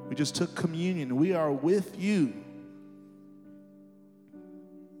 We just took communion. We are with you.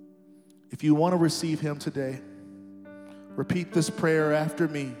 If you want to receive him today, repeat this prayer after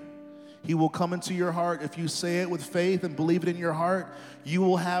me. He will come into your heart. If you say it with faith and believe it in your heart, you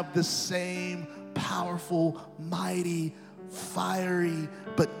will have the same powerful, mighty, fiery,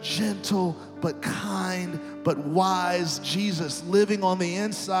 but gentle, but kind, but wise Jesus living on the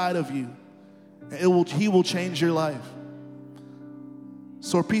inside of you. He will change your life.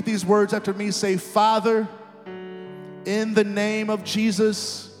 So repeat these words after me. Say, Father, in the name of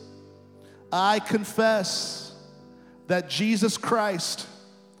Jesus, I confess that Jesus Christ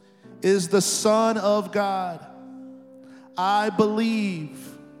is the Son of God. I believe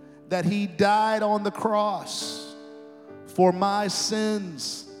that he died on the cross for my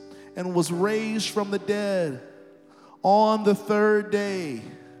sins and was raised from the dead on the third day.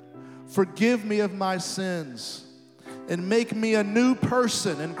 Forgive me of my sins and make me a new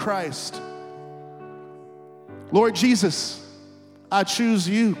person in Christ. Lord Jesus, I choose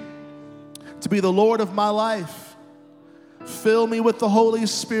you to be the Lord of my life. Fill me with the Holy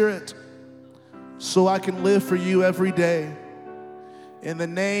Spirit so I can live for you every day. In the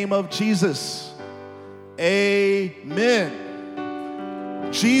name of Jesus, amen.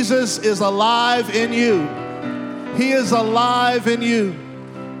 Jesus is alive in you. He is alive in you.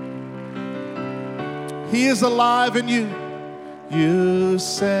 He is alive in you. You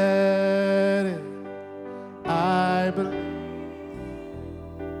said it, I believe.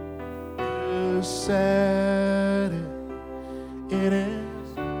 You said it, it is.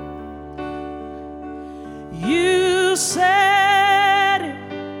 You said it,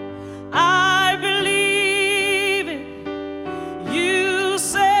 I believe it. You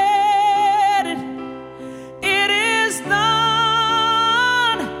said it, it is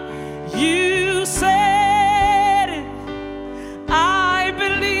done. You said it, I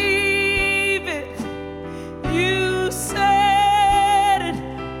believe it. You said it,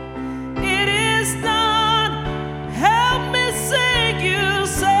 it is done. Help me sing. You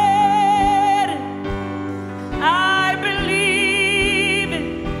said it, I believe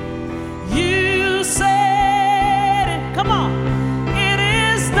it. You said it. Come on. It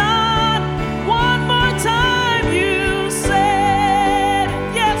is done. One more time. You said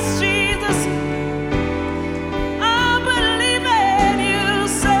it. Yes, Jesus. I believe it. You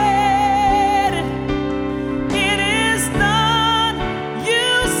said it. It is done.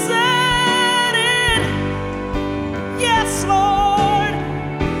 You said it. Yes, Lord.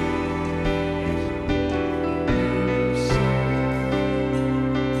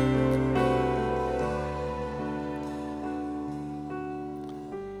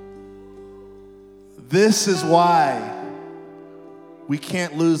 This is why we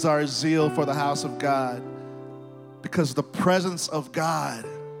can't lose our zeal for the house of God, because the presence of God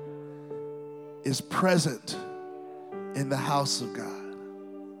is present in the house of God.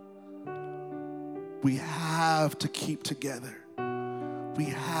 We have to keep together. We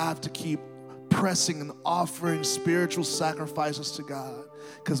have to keep pressing and offering spiritual sacrifices to God,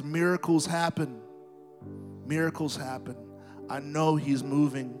 because miracles happen. Miracles happen. I know He's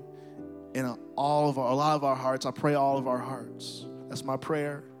moving in a lot of our hearts. I pray all of our hearts. That's my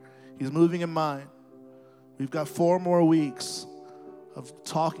prayer. He's moving in mine. We've got 4 more weeks of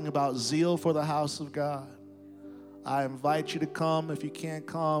talking about zeal for the house of God. I invite you to come. If you can't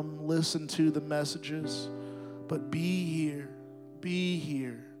come, listen to the messages. But be here. Be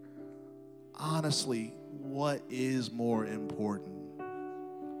here. Honestly, what is more important?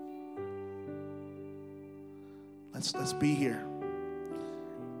 Let's be here.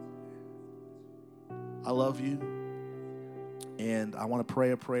 I love you, and I want to pray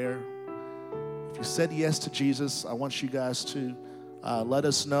a prayer. If you said yes to Jesus, I want you guys to let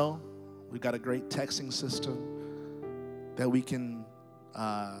us know. We've got a great texting system that we can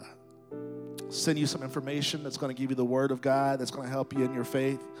send you some information that's going to give you the word of God, that's going to help you in your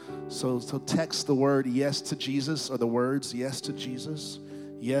faith. So text the word yes to Jesus, or the words yes to Jesus,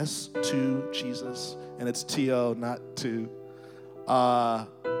 yes to Jesus, and it's T-O, not to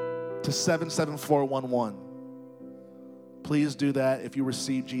 77411. Please do that if you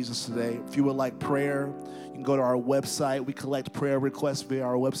receive Jesus today. If you would like prayer, you can go to our website. We collect prayer requests via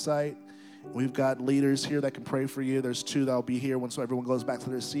our website. We've got leaders here that can pray for you. There's 2 that will be here once everyone goes back to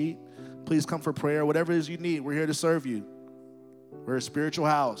their seat. Please come for prayer. Whatever it is you need, we're here to serve you. We're a spiritual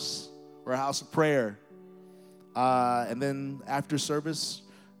house. We're a house of prayer. And then after service,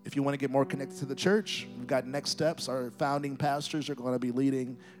 if you want to get more connected to the church, we've got Next Steps. Our founding pastors are going to be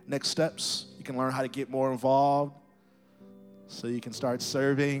leading Next Steps. You can learn how to get more involved so you can start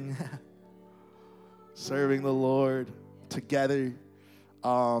serving, serving the Lord together.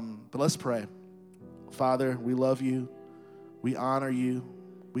 But let's pray. Father, we love you. We honor you.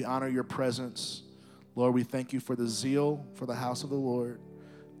 We honor your presence. Lord, we thank you for the zeal for the house of the Lord.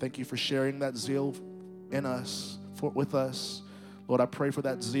 Thank you for sharing that zeal in us, with us. Lord, I pray for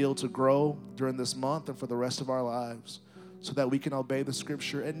that zeal to grow during this month and for the rest of our lives, so that we can obey the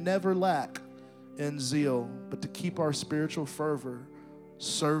scripture and never lack in zeal, but to keep our spiritual fervor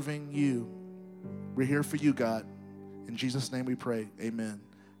serving you. We're here for you, God. In Jesus' name we pray, amen.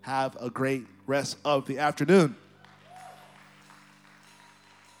 Have a great rest of the afternoon.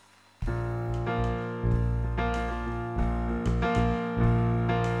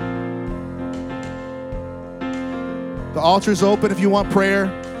 The altar's open if you want prayer.